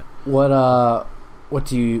anything, but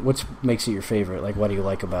what makes it your favorite? Like, what do you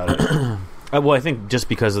like about it? Well, I think just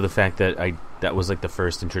because of the fact that that was like the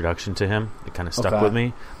first introduction to him, it kind of stuck with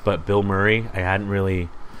me. But Bill Murray, I hadn't really.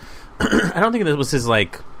 I don't think that was his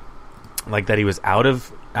like that he was out of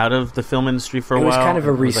the film industry for a while. It was kind of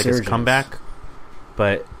a resurgence. Like his comeback.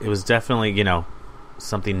 But it was definitely,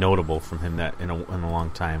 something notable from him that in a long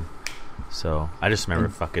time. So I just remember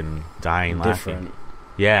fucking dying laughing.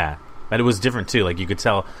 Yeah, but it was different too. Like you could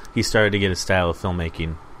tell he started to get a style of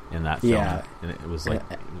filmmaking in that film, and it was like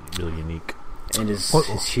really unique. And his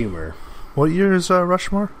humor. What year is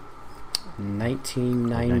Rushmore?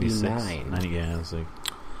 1999. Yeah, it was like.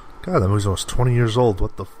 God, that movie's almost 20 years old.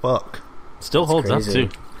 What the fuck? Still holds up too.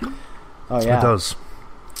 Oh yeah, it does.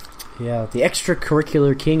 Yeah, the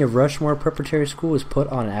extracurricular king of Rushmore Preparatory School was put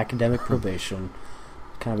on academic probation.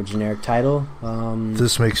 Kind of a generic title.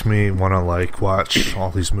 This makes me want to watch all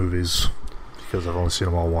these movies because I've only seen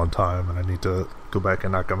them all one time, and I need to go back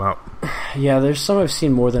and knock them out. Yeah, there's some I've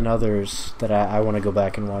seen more than others that I want to go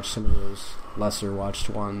back and watch some of those. lesser watched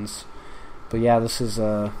ones. But yeah, this is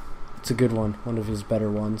it's a good one of his better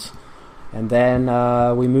ones. And then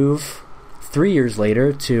we move 3 years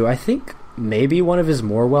later to, I think, maybe one of his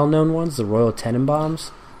more well-known ones, The Royal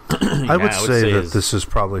Tenenbaums. I would say that this is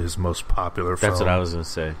probably his most popular film. That's what I was going to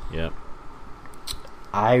say, yeah.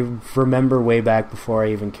 I remember way back before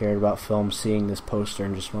I even cared about film seeing this poster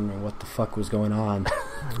and just wondering what the fuck was going on.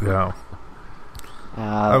 Yeah.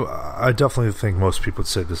 I definitely think most people would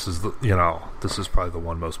say this is this is probably the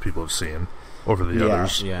one most people have seen over the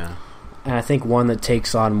others. Yeah. And I think one that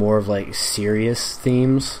takes on more of like serious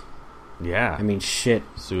themes. Yeah. I mean, shit.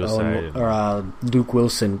 Suicide. Luke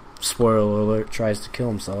Wilson, spoiler alert, tries to kill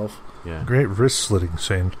himself. Yeah. Great wrist slitting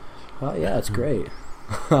scene. Well, yeah, it's great.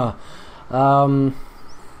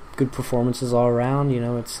 Good performances all around.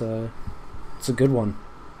 It's a good one.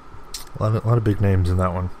 A lot of big names in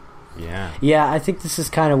that one. Yeah. Yeah, I think this is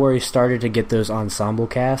kind of where he started to get those ensemble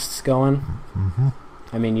casts going. Mm-hmm.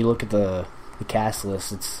 I mean, you look at the cast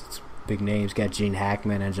list; it's big names. Got Gene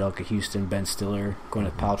Hackman, Angelica Houston, Ben Stiller,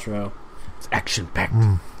 Gwyneth Paltrow. It's action-packed.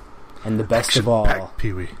 And the best of all,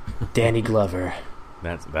 Pee-wee. Danny Glover.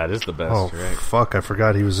 That is the best, Oh, right? fuck, I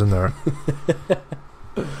forgot he was in there.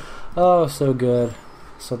 Oh, so good.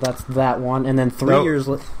 So that's that one. And then 3 years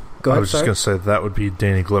later... Go ahead, I was just going to say that would be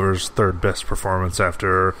Danny Glover's third best performance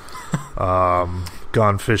after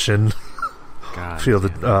Gone Fishing,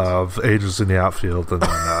 Field of Angels in the Outfield, and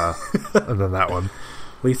then, and then that one.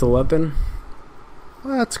 Lethal Weapon?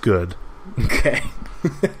 Well, that's good. Okay.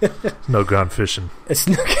 No Gone Fishing. It's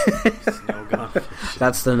no Gone Fishing.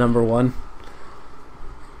 That's the number one.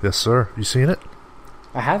 Yes, sir. You seen it?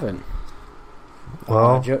 I haven't.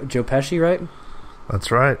 Well, Joe Pesci, right?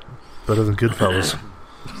 That's right. Better than Goodfellas.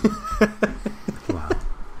 Wow.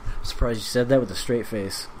 I'm surprised you said that with a straight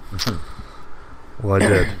face. Well, I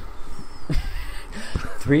did.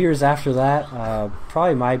 3 years after that,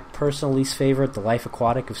 probably my personal least favorite, The Life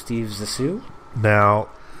Aquatic of Steve Zissou. Now,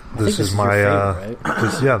 this is my favorite,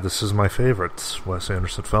 right? this is my favorite Wes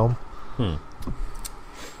Anderson film.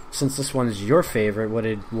 Since this one is your favorite,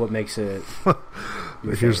 what makes it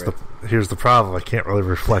your favorite? Here's the problem. I can't really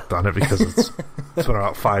reflect on it because it's been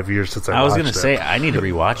about 5 years since I watched it. was going to say I need to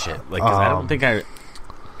rewatch it. Like, 'cause I don't think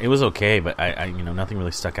it was okay, but I nothing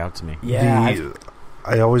really stuck out to me. Yeah,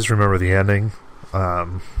 I always remember the ending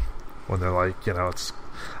when they're like, it's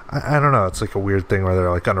I don't know, it's like a weird thing where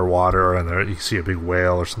they're like underwater and you see a big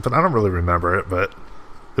whale or something. I don't really remember it, but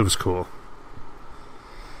it was cool.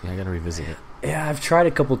 Yeah, I got to revisit it. Yeah, I've tried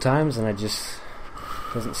a couple times and it just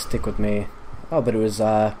doesn't stick with me. Oh, but it was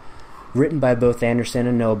written by both Anderson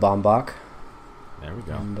and Noah Baumbach. There we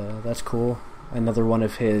go. And that's cool. Another one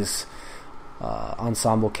of his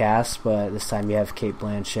ensemble casts, but this time you have Cate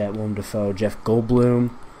Blanchett, Willem Dafoe, Jeff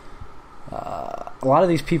Goldblum. A lot of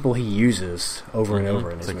these people he uses over and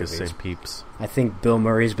over in his movies. It's like the same peeps. I think Bill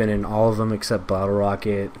Murray's been in all of them except Bottle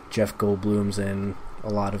Rocket. Jeff Goldblum's in a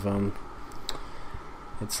lot of them.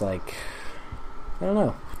 It's like, I don't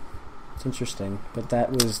know. It's interesting. But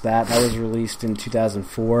that was released in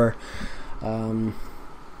 2004. I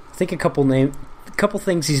think a couple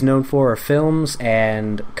things he's known for are films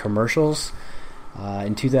and commercials.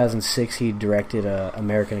 In 2006, he directed a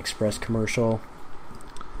American Express commercial.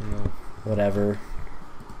 Whatever.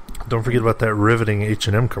 Don't forget about that riveting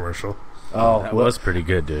H&M commercial. Oh, that was pretty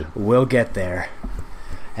good, dude. We'll get there.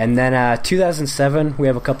 And then 2007, we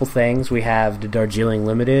have a couple things. We have the Darjeeling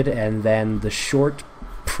Limited, and then the short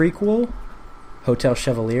prequel, Hotel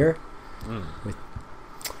Chevalier.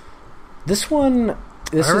 This one...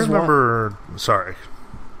 Sorry.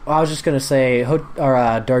 I was just going to say,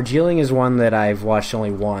 Darjeeling is one that I've watched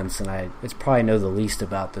only once, and it's probably know the least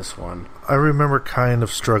about this one. I remember kind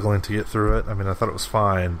of struggling to get through it. I mean, I thought it was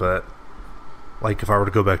fine, but like if I were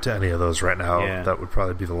to go back to any of those right now, that would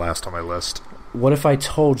probably be the last on my list. What if I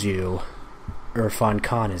told you Irfan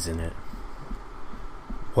Khan is in it?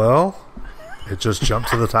 Well, it just jumped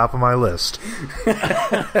to the top of my list.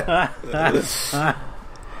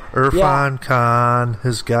 Irfan Khan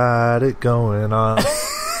has got it going on.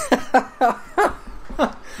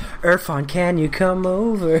 Irfan, can you come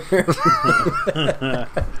over?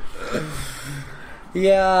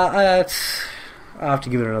 Yeah, I'll have to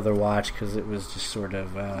give it another watch because it was just sort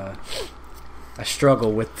of a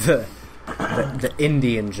struggle with the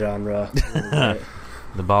Indian genre. The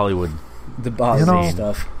Bollywood. The Bollywood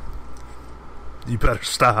stuff. You better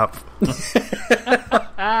stop. Is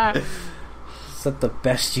that the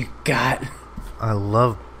best you got? I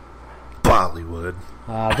love Bollywood.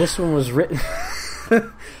 This one was written.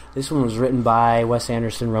 This one was written by Wes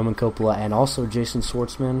Anderson, Roman Coppola, and also Jason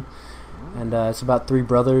Schwartzman. And it's about three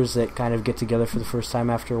brothers that kind of get together for the first time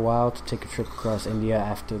after a while to take a trip across India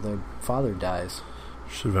after their father dies.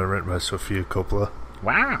 Should have been written by Sofia Coppola.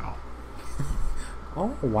 Wow.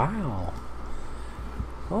 Oh, wow.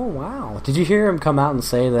 Oh, wow. Did you hear him come out and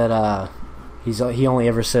say that he only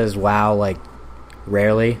ever says wow, like,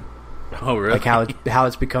 rarely? Oh, really? Like how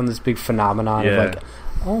it's become this big phenomenon of like,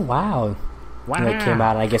 oh, wow. Wow. And it came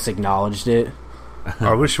out and I guess acknowledged it.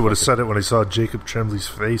 I wish he would have said it when he saw Jacob Tremblay's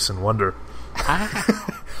face in wonder.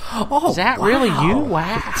 Oh, Is that wow. really you?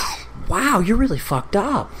 Wow. Wow, you're really fucked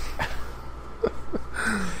up.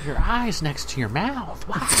 Your eyes next to your mouth.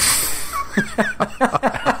 Wow.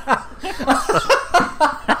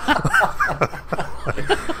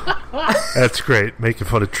 That's great. Making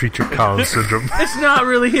fun of Treacher Collins syndrome. It's not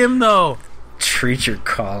really him, though. Treacher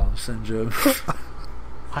column syndrome.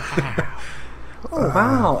 Wow. Oh,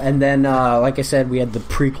 wow. And then, like I said, we had the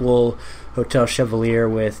prequel Hotel Chevalier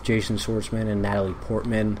with Jason Schwartzman and Natalie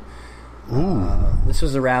Portman. Ooh. This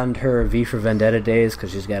was around her V for Vendetta days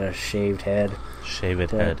because she's got a shaved head. Shaved But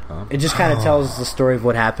head, huh? it just kind of tells the story of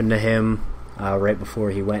what happened to him right before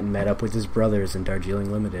he went and met up with his brothers in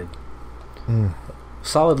Darjeeling Limited.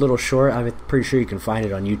 Solid little short. I'm pretty sure you can find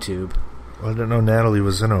it on YouTube. I didn't know Natalie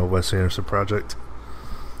was in a Wes Anderson project.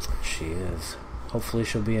 She is. Hopefully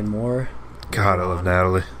she'll be in more. God, I love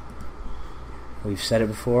Natalie. We've said it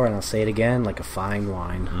before, and I'll say it again, like a fine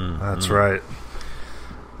wine. That's right.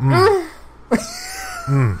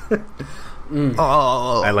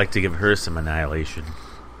 Oh, I'd like to give her some annihilation.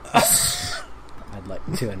 I'd like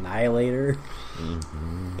to annihilate her.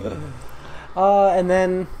 And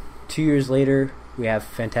then 2 years later, we have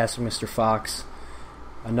Fantastic Mr. Fox.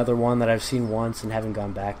 Another one that I've seen once and haven't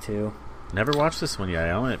gone back to. Never watched this one yet.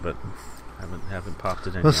 I own it, but haven't popped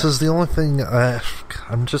it in this yet. is the only thing.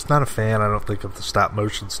 I'm just not a fan. I don't think of the stop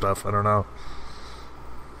motion stuff. I don't know.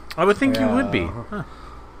 I would think you would be. Huh.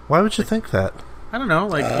 Why would you think that? I don't know.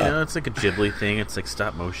 Like it's like a Ghibli thing. It's like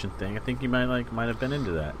stop motion thing. I think you might have been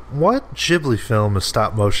into that. What Ghibli film is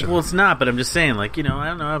stop motion? Well, it's not, but I'm just saying. Like I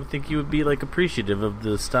don't know. I would think you would be like appreciative of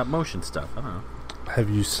the stop motion stuff. I don't know. Have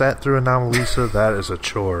you sat through Anomalisa? That is a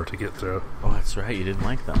chore to get through. Oh, that's right. You didn't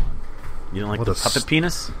like that one. You didn't like What the a puppet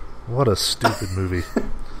penis? What a stupid movie.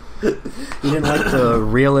 You didn't like the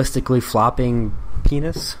realistically flopping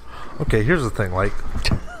penis? Okay, here's the thing. Like,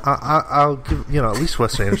 I'll give at least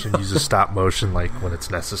Wes Anderson uses stop motion like when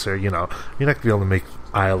it's necessary. You're not gonna be able to make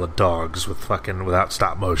Isle of Dogs without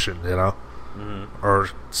stop motion. Or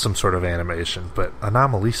some sort of animation. But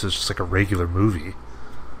Anomalisa is just like a regular movie.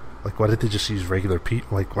 Like, why did they just use regular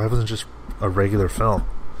people? Like, why wasn't it just a regular film?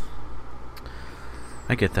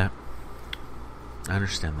 I get that. I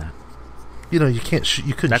understand that. You can't.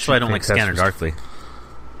 You couldn't. That's why I don't like Scanner Darkly.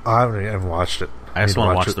 I haven't watched it. I just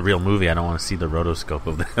want to watch it. the real movie. I don't want to see the rotoscope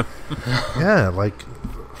of them. Yeah, like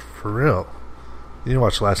for real. You need to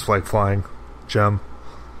watch Last Flag Flying, Gem.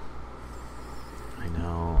 I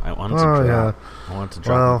know. I want to drop. Yeah. I want to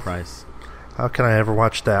drop the price. How can I ever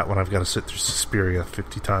watch that when I've got to sit through Suspiria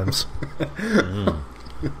 50 times?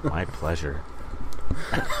 My pleasure.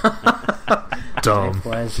 Dumb.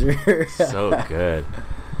 Pleasure. So good.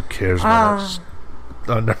 Who cares, man?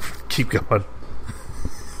 No, keep going.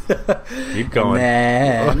 Keep going.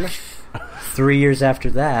 Then, 3 years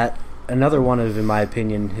after that, another one of, in my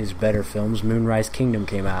opinion, his better films, Moonrise Kingdom,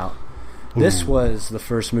 came out. This was the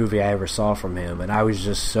first movie I ever saw from him, and I was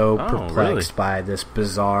just so perplexed by this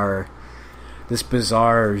bizarre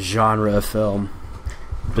genre of film.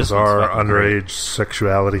 Bizarre underage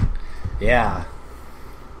sexuality. Yeah.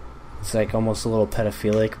 It's like almost a little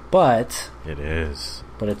pedophilic, but It is.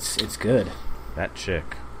 but it's good. That chick.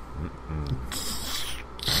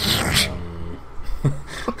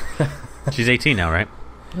 She's 18 now, right?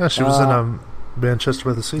 Yeah, she was in Manchester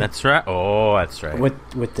by the Sea. That's right. Oh, that's right.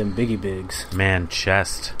 With them biggie bigs. Man,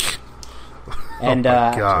 chest. And oh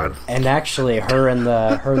my God. And actually her and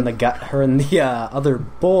the other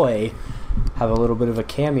boy have a little bit of a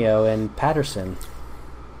cameo in Patterson.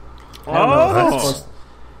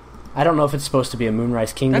 I don't know if it's supposed to be a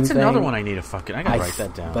Moonrise Kingdom That's thing. another one I need to fucking... I gotta write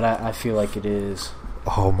that down. But I feel like it is.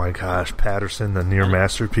 Oh my gosh, Patterson, the near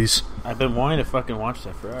masterpiece. I've been wanting to fucking watch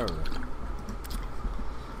that forever.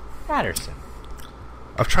 Patterson.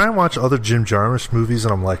 I've tried to watch other Jim Jarmusch movies,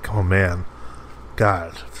 and I'm like, oh man,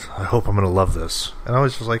 God, I hope I'm going to love this. And I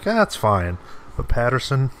was just like, it's fine. But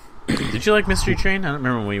Patterson... Did you like Mystery Train? I don't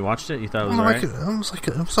remember when we watched it. You thought it was alright?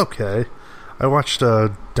 It was okay. I watched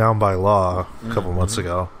Down by Law a couple months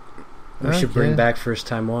ago. We should bring back First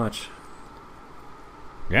Time Watch.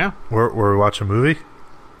 Yeah. Were we watching a movie?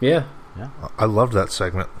 Yeah. I loved that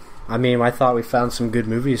segment. I mean, I thought we found some good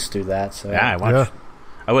movies through that. So Yeah,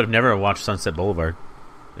 I I would have never watched Sunset Boulevard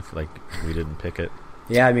if we didn't pick it.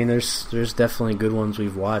 Yeah, I mean, there's definitely good ones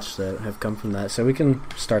we've watched that have come from that, so we can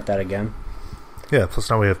start that again. Yeah, plus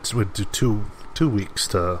now we do 2 weeks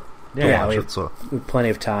to Yeah, watch we it. So, have plenty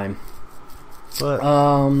of time. but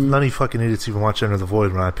none of you fucking idiots even watch Enter the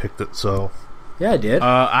Void when I picked it. So Yeah, I did.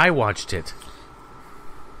 I watched it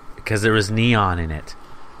because there was neon in it.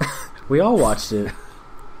 We all watched it.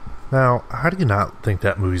 now, how do you not think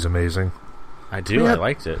that movie's amazing? I do. Yeah. I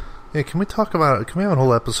liked it. Yeah, can we talk about it? Can we have a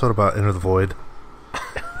whole episode about Enter the Void?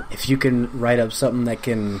 If you can write up something that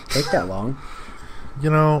can take that long. You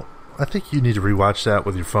know, I think you need to rewatch that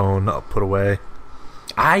with your phone put away.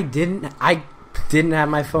 I didn't have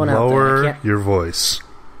my phone out there. I Lower can't- your voice.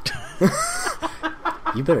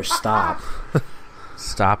 You better stop.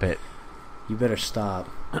 Stop it. You better stop.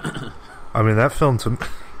 I mean, that film to me,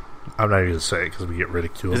 I'm not even going to say it because we get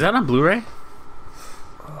ridiculed. Is that on Blu-ray?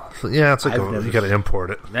 Yeah, it's like I've never you got to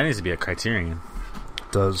import it. That needs to be a Criterion.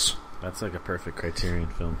 It does. That's like a perfect Criterion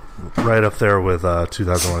film. Right up there with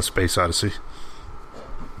 2001: Space Odyssey.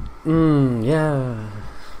 Yeah.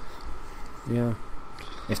 Yeah.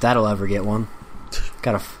 If that'll ever get one. It's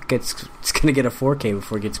gonna get a 4K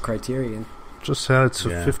before it gets Criterion. Just had its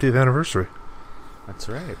Yeah. 50th anniversary. That's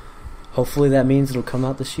right. Hopefully that means it'll come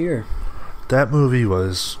out this year. That movie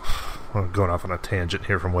was, I'm going off on a tangent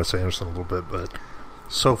here from Wes Anderson a little bit, but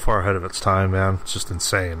so far ahead of its time, man. It's just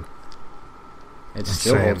insane. It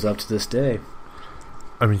still Insane. holds up to this day.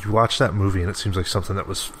 I mean, you watch that movie and it seems like something that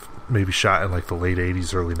was maybe shot in like the late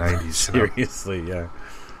 80s, early 90s. You know? Seriously, yeah.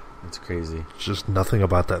 It's crazy. Just nothing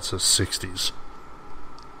about that says 60s.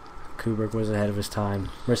 Kubrick was ahead of his time.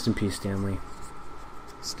 Rest in peace, Stanley.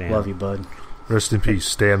 Stan, Love you, bud. Rest in peace,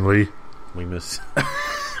 Stan Lee. we miss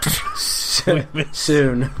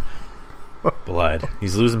Soon. blood.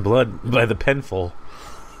 He's losing blood by the penful.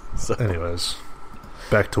 So Anyways,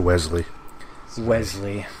 back to Wesley.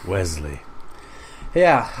 Wesley. Wesley.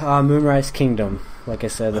 Yeah, Moonrise Kingdom. Like I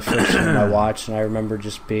said, the first one I watched, and I remember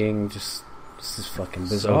just being this is fucking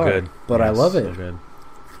bizarre. So good. But I Yes, love so it. good.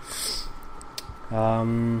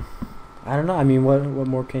 I don't know. I mean, what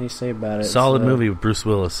more can you say about it? Solid It's, movie with Bruce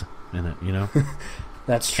Willis in it, you know?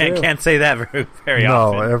 That's true. Can't say that very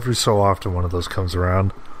No, often. every so often one of those comes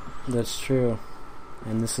around. That's true.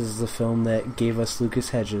 And this is the film that gave us Lucas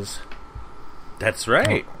Hedges. That's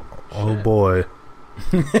right. Oh boy.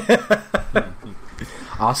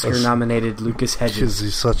 Oscar-nominated Lucas Hedges.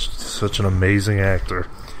 He's such an amazing actor.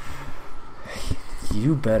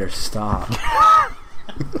 You better stop.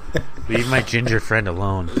 Leave my ginger friend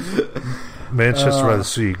alone. Manchester by the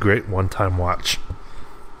Sea, great one-time watch.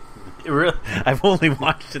 I've only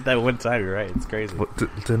watched it that one time. You're right. It's crazy. But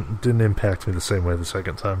didn't impact me the same way the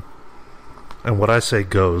second time. And what I say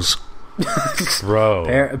goes. Bro.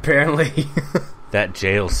 Apparently. That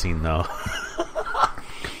jail scene, though.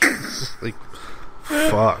 Like,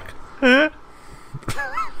 fuck.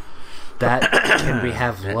 That can we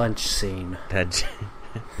have lunch scene. That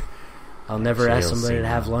I'll never ask Jail somebody scene. to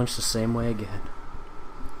have lunch the same way again.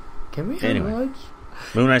 Can we have Anyway. lunch?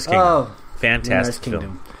 Moonrise Kingdom. Oh, Moonrise Fantastic Kingdom.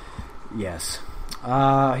 film. Yes.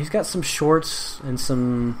 He's got some shorts and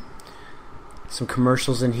some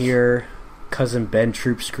commercials in here. Cousin Ben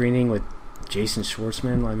Troop screening with Jason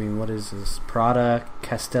Schwartzman. I mean, what is this? Prada,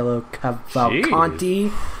 Castello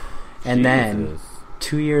Cavalcanti. And then, Jesus.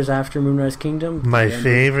 2 years after Moonrise Kingdom... My Grand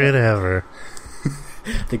favorite ever.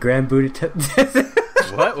 The Grand Budapest...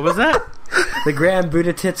 What was that? The Grand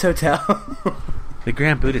Budapest Hotel. The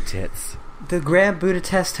Grand Buddha Tits. The Grand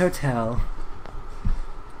Budapest Hotel.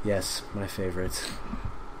 Yes, my favorite.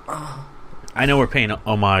 I know we're paying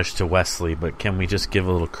homage to Wesley, but can we just give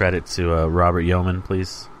a little credit to Robert Yeoman,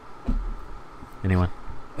 please? Anyone?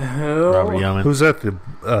 Robert Yeoman. Who's that? The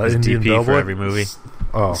He's Indian DP bellboy? for every movie.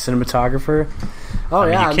 Oh, Cinematographer. Oh, I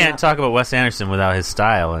mean, yeah. you can't talk about Wes Anderson without his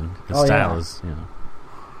style, and his Oh, style yeah. is, you know.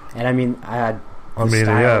 And I mean, I the mean,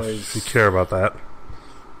 style yeah, is- if you care about that.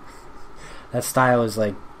 that style is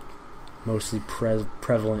like mostly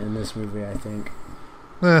prevalent in this movie, I think.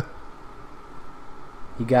 Eh,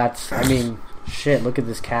 You got, I mean, shit, look at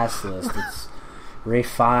this cast list. It's Ray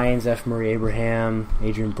Fiennes, F. Murray Abraham,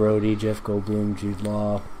 Adrian Brody, Jeff Goldblum, Jude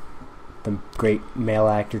Law, the great male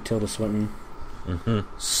actor Tilda Swinton, Mm-hmm.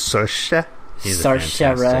 Saoirse? He's a Saoirse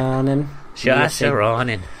fantastic- Ronan, Saoirse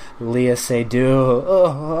Ronan. Leah Seydoux.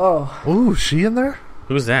 Oh. Ooh, she in there?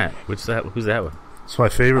 Who's that? Who's that one? It's my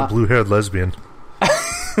favorite blue-haired lesbian.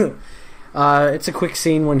 It's a quick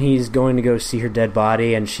scene when he's going to go see her dead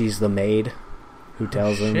body, and she's the maid who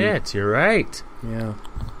tells him. Shit, you're right.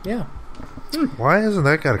 Yeah. Why hasn't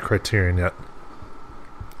that got a Criterion yet?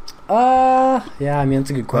 Yeah, I mean, that's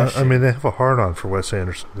a good question. I mean, they have a hard-on for Wes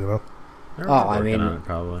Anderson, you know? They're Oh, I working mean, on it,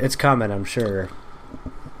 probably. it's coming, I'm sure.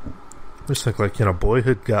 Just think, like,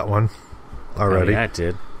 Boyhood got one already. Oh, yeah, it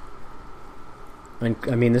did. And,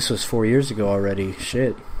 I mean, this was 4 years ago already.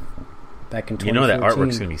 Shit. Back in 2014. You know that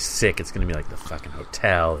artwork's going to be sick. It's going to be like the fucking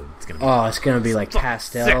hotel. It's going to be Oh, it's going to be like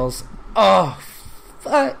pastels. Sick. Oh,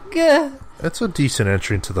 fuck. Yeah. It's a decent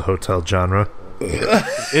entry into the hotel genre.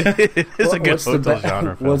 it is a good hotel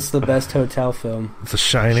genre film. What's the best hotel film? The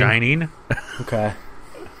Shining. Shining? Okay.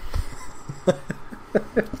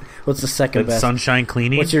 What's the second best? Sunshine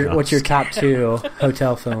Cleaning? What's your top 2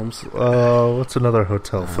 hotel films? What's another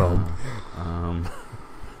hotel film?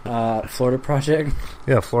 Florida Project?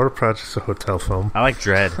 Yeah, Florida Project's a hotel film. I like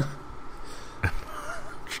Dread.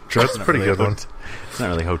 Dread's a pretty good one. It's not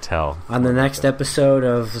really hotel. On the next episode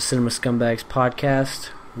of the Cinema Scumbags podcast,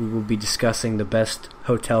 we will be discussing the best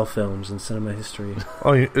hotel films in cinema history.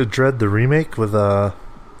 Oh, Dread the remake with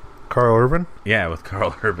Carl Urban? Yeah, with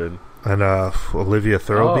Carl Urban. And Olivia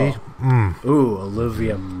Thirlby. Oh. Ooh,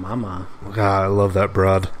 Olivia Mama. God, I love that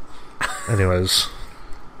broad. Anyways.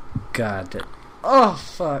 God. Oh,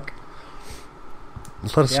 fuck.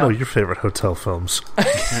 Let us know your favorite hotel films. Put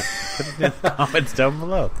it in the comments down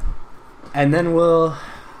below. And then we'll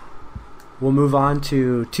move on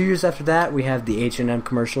to 2 years after that. We have the H&M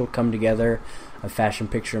commercial, Come Together, a fashion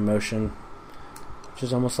picture in motion, which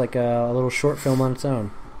is almost like a little short film on its own.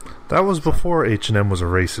 That was before H&M was a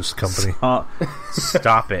racist company.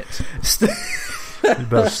 Stop it. You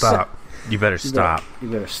better stop. You better stop. You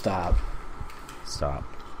better stop. Stop.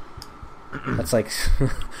 That's like...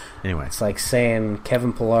 Anyway. It's like saying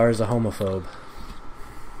Kevin Pillar is a homophobe.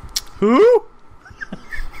 Who?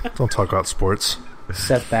 Don't talk about sports.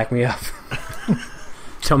 Seth, back me up.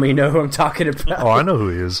 Tell me you know who I'm talking about. Oh, I know who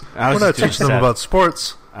he is. We're not teaching them about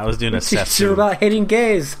sports. I was doing a Seth. Teaching them about hating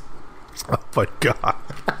gays. Oh my god.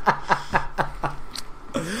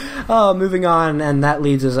 Oh, moving on, and that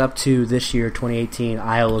leads us up to this year, 2018,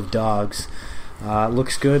 Isle of Dogs.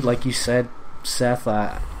 Looks good, like you said, Seth.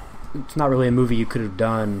 It's not really a movie you could have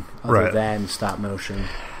done other than stop motion.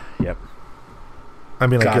 Yep. I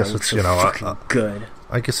mean, God, I guess it's, so good.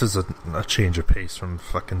 I guess it's a change of pace from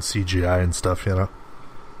fucking CGI and stuff, Yeah, I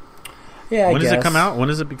guess. When does it come out? When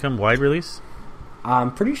does it become wide release?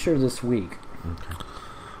 I'm pretty sure this week. Okay.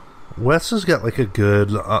 Wes has got like a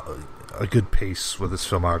good pace with his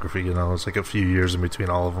filmography. It's like a few years in between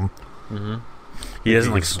all of them. Mm-hmm. He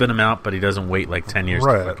doesn't like spin them out, but he doesn't wait like 10 years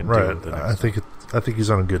to fucking do it. I think he's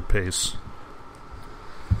on a good pace.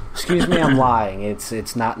 Excuse me, I'm lying.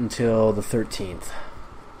 It's not until the 13th.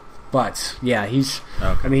 But yeah, he's.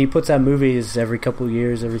 Okay. I mean, he puts out movies every couple of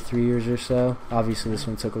years, every 3 years or so. Obviously, this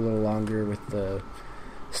one took a little longer with the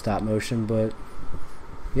stop motion, but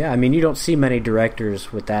yeah, I mean, you don't see many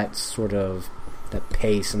directors with that sort of that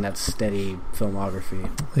pace and that steady filmography.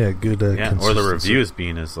 Yeah, good. Or the reviews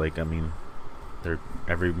being as like, I mean,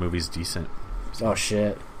 every movie's decent. So. Oh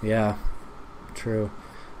shit, yeah, true.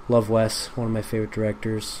 Love Wes, one of my favorite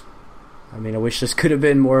directors. I mean, I wish this could have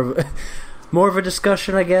been more of a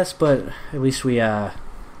discussion, I guess, but at least we got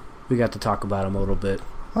to talk about him a little bit.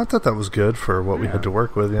 I thought that was good for what we had to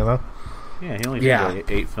work with, Yeah, he only did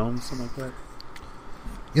like 8 films, something like that.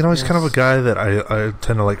 He's kind of a guy that I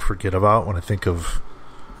tend to like forget about when I think of,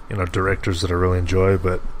 directors that I really enjoy.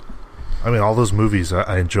 But I mean, all those movies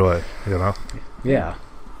I enjoy. Yeah.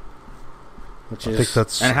 I think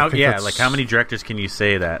that's and how like how many directors can you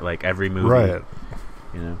say that like every movie? Right.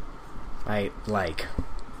 I like.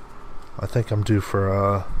 I think I'm due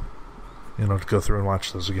for to go through and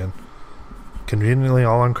watch those again. Conveniently,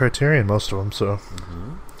 all on Criterion, most of them. So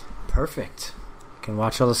perfect. You can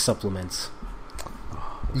watch all the supplements.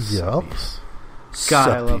 Yep. God,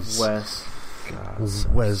 I love Wes.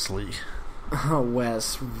 God, Wesley. Oh,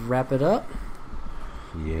 Wes, wrap it up.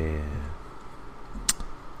 Yeah.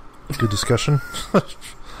 Good discussion.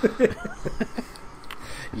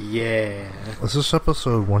 Yeah. Is this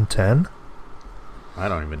episode 110? I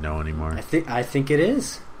don't even know anymore. I think it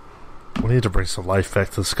is. We need to bring some life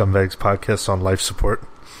back to the Scumbags podcast on life support.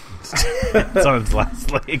 It's on its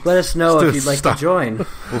last leg. Let us know if you'd like to join.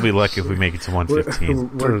 We'll be lucky if we make it to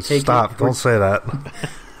 115. Stop! Don't say that.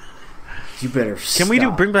 You better. Can we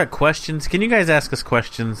bring back questions? Can you guys ask us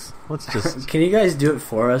questions? Let's just. Can you guys do it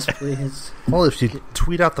for us, please? Well, if you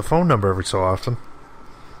tweet out the phone number every so often.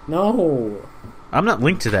 No. I'm not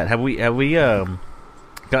linked to that. Have we gotten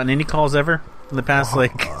any calls ever in the past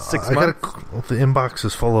 6 months? The inbox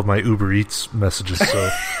is full of my Uber Eats messages.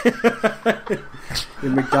 So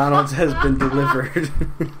your McDonald's has been delivered.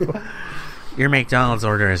 Your McDonald's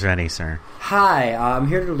order is ready, sir. Hi, I'm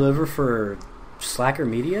here to deliver for Slacker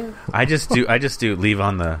Media? I just do leave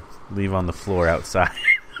on the floor outside.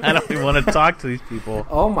 I don't even want to talk to these people.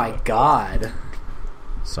 Oh my god.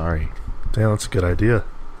 Sorry. Damn, that's a good idea.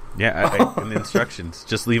 Yeah, in the instructions,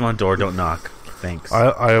 just leave on door, don't knock. Thanks.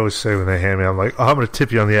 I always say when they hand me, I'm like, oh, I'm going to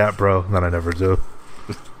tip you on the app, bro. And then I never do.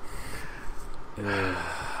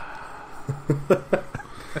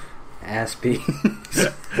 Ass beans.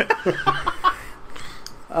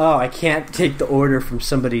 Oh, I can't take the order from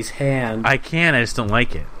somebody's hand. I can, I just don't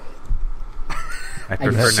like it. I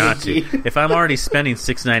prefer not to. If I'm already spending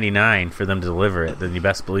 $6.99 for them to deliver it, then you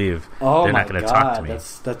best believe they're not going to talk to me.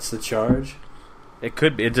 That's the charge. It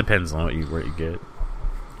could be. It depends on what you get.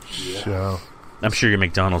 Yeah. I'm sure your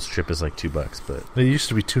McDonald's trip is like $2, but It used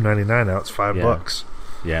to be $2.99. Now it's $5.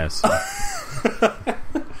 yes.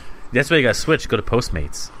 That's why you got to switch. Go to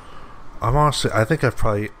Postmates. I think I've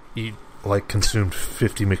probably consumed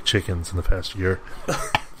 50 McChickens in the past year.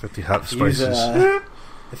 50 hot spices.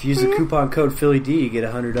 If you use the coupon code PhillyD, you get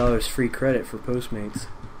 $100 free credit for Postmates.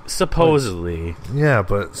 Supposedly. Yeah,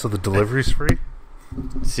 but so the delivery's free?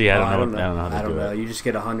 See, I don't know. I don't know. You just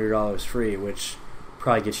get $100 free, which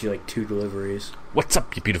probably gets you like 2 deliveries. What's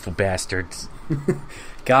up, you beautiful bastards?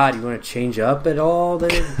 God, you want to change up at all?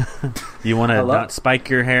 Then you want to not spike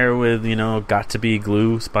your hair with got to be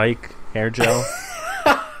glue spike hair gel?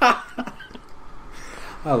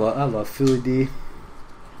 I love Philly D.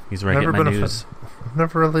 He's where I get my news. I've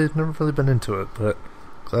never really been into it, but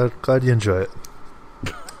glad you enjoy it.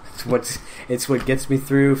 It's what gets me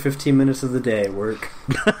through 15 minutes of the day. Work.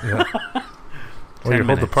 Yeah. Well, your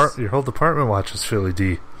whole department watches Philly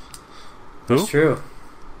D. Who? That's true.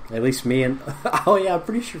 At least me and oh yeah, I'm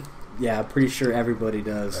pretty sure. Yeah, I'm pretty sure everybody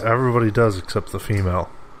does. Everybody does except the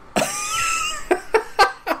female.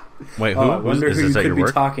 Wait, who? I wonder is who you at could your be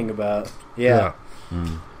work? talking about. Yeah.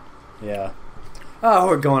 Yeah. Oh,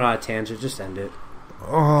 we're going on a tangent. Just end it.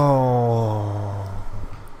 Oh.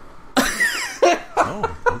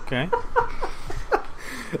 Oh, okay.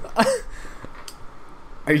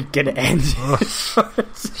 Are you gonna end it? Sorry,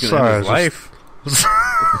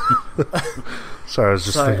 I was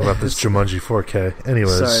just thinking about this Jumanji 4K.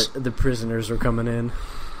 Anyways. Sorry, the prisoners are coming in.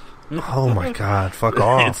 Oh my god, fuck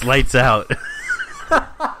off. It's lights out.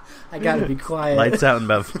 I gotta be quiet. Lights out in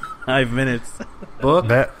about 5 minutes. Book?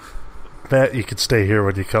 Matt, you can stay here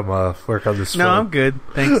when you come work on this No, film. I'm good.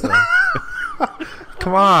 Thanks, though.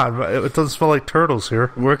 Come on, it doesn't smell like turtles here.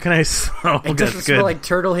 Where can I smell? It doesn't smell like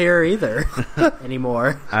turtle hair either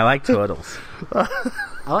anymore. I like turtles.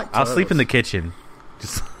 I'll sleep in the kitchen.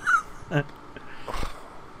 Just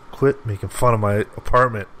quit making fun of my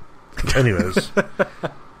apartment. Anyways.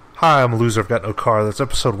 Hi, I'm a loser. I've got no car. That's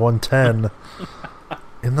episode 110.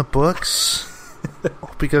 In the books.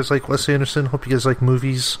 Hope you guys like Wes Anderson. Hope you guys like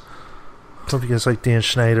movies. Hope you guys like Dan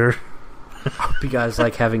Schneider. Hope you guys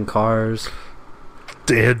like having cars.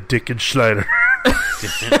 Dan, Dick, and Schneider.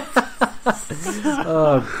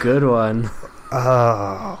 Oh, good one.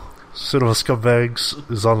 Cinema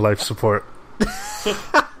Scumbags is on life support.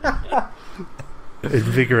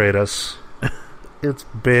 Invigorate us. It's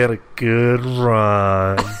been a good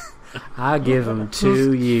run. I give him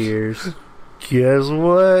 2 years. Guess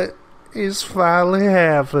what? It's finally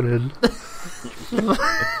happening.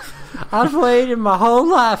 I've waited my whole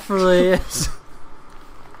life for this.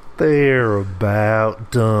 They're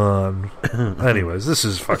about done. Anyways, this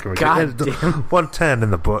is fucking God ridiculous. damn. 110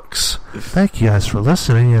 in the books. Thank you guys for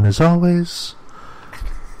listening, and as always,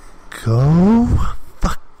 go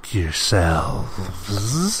fuck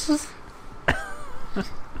yourselves.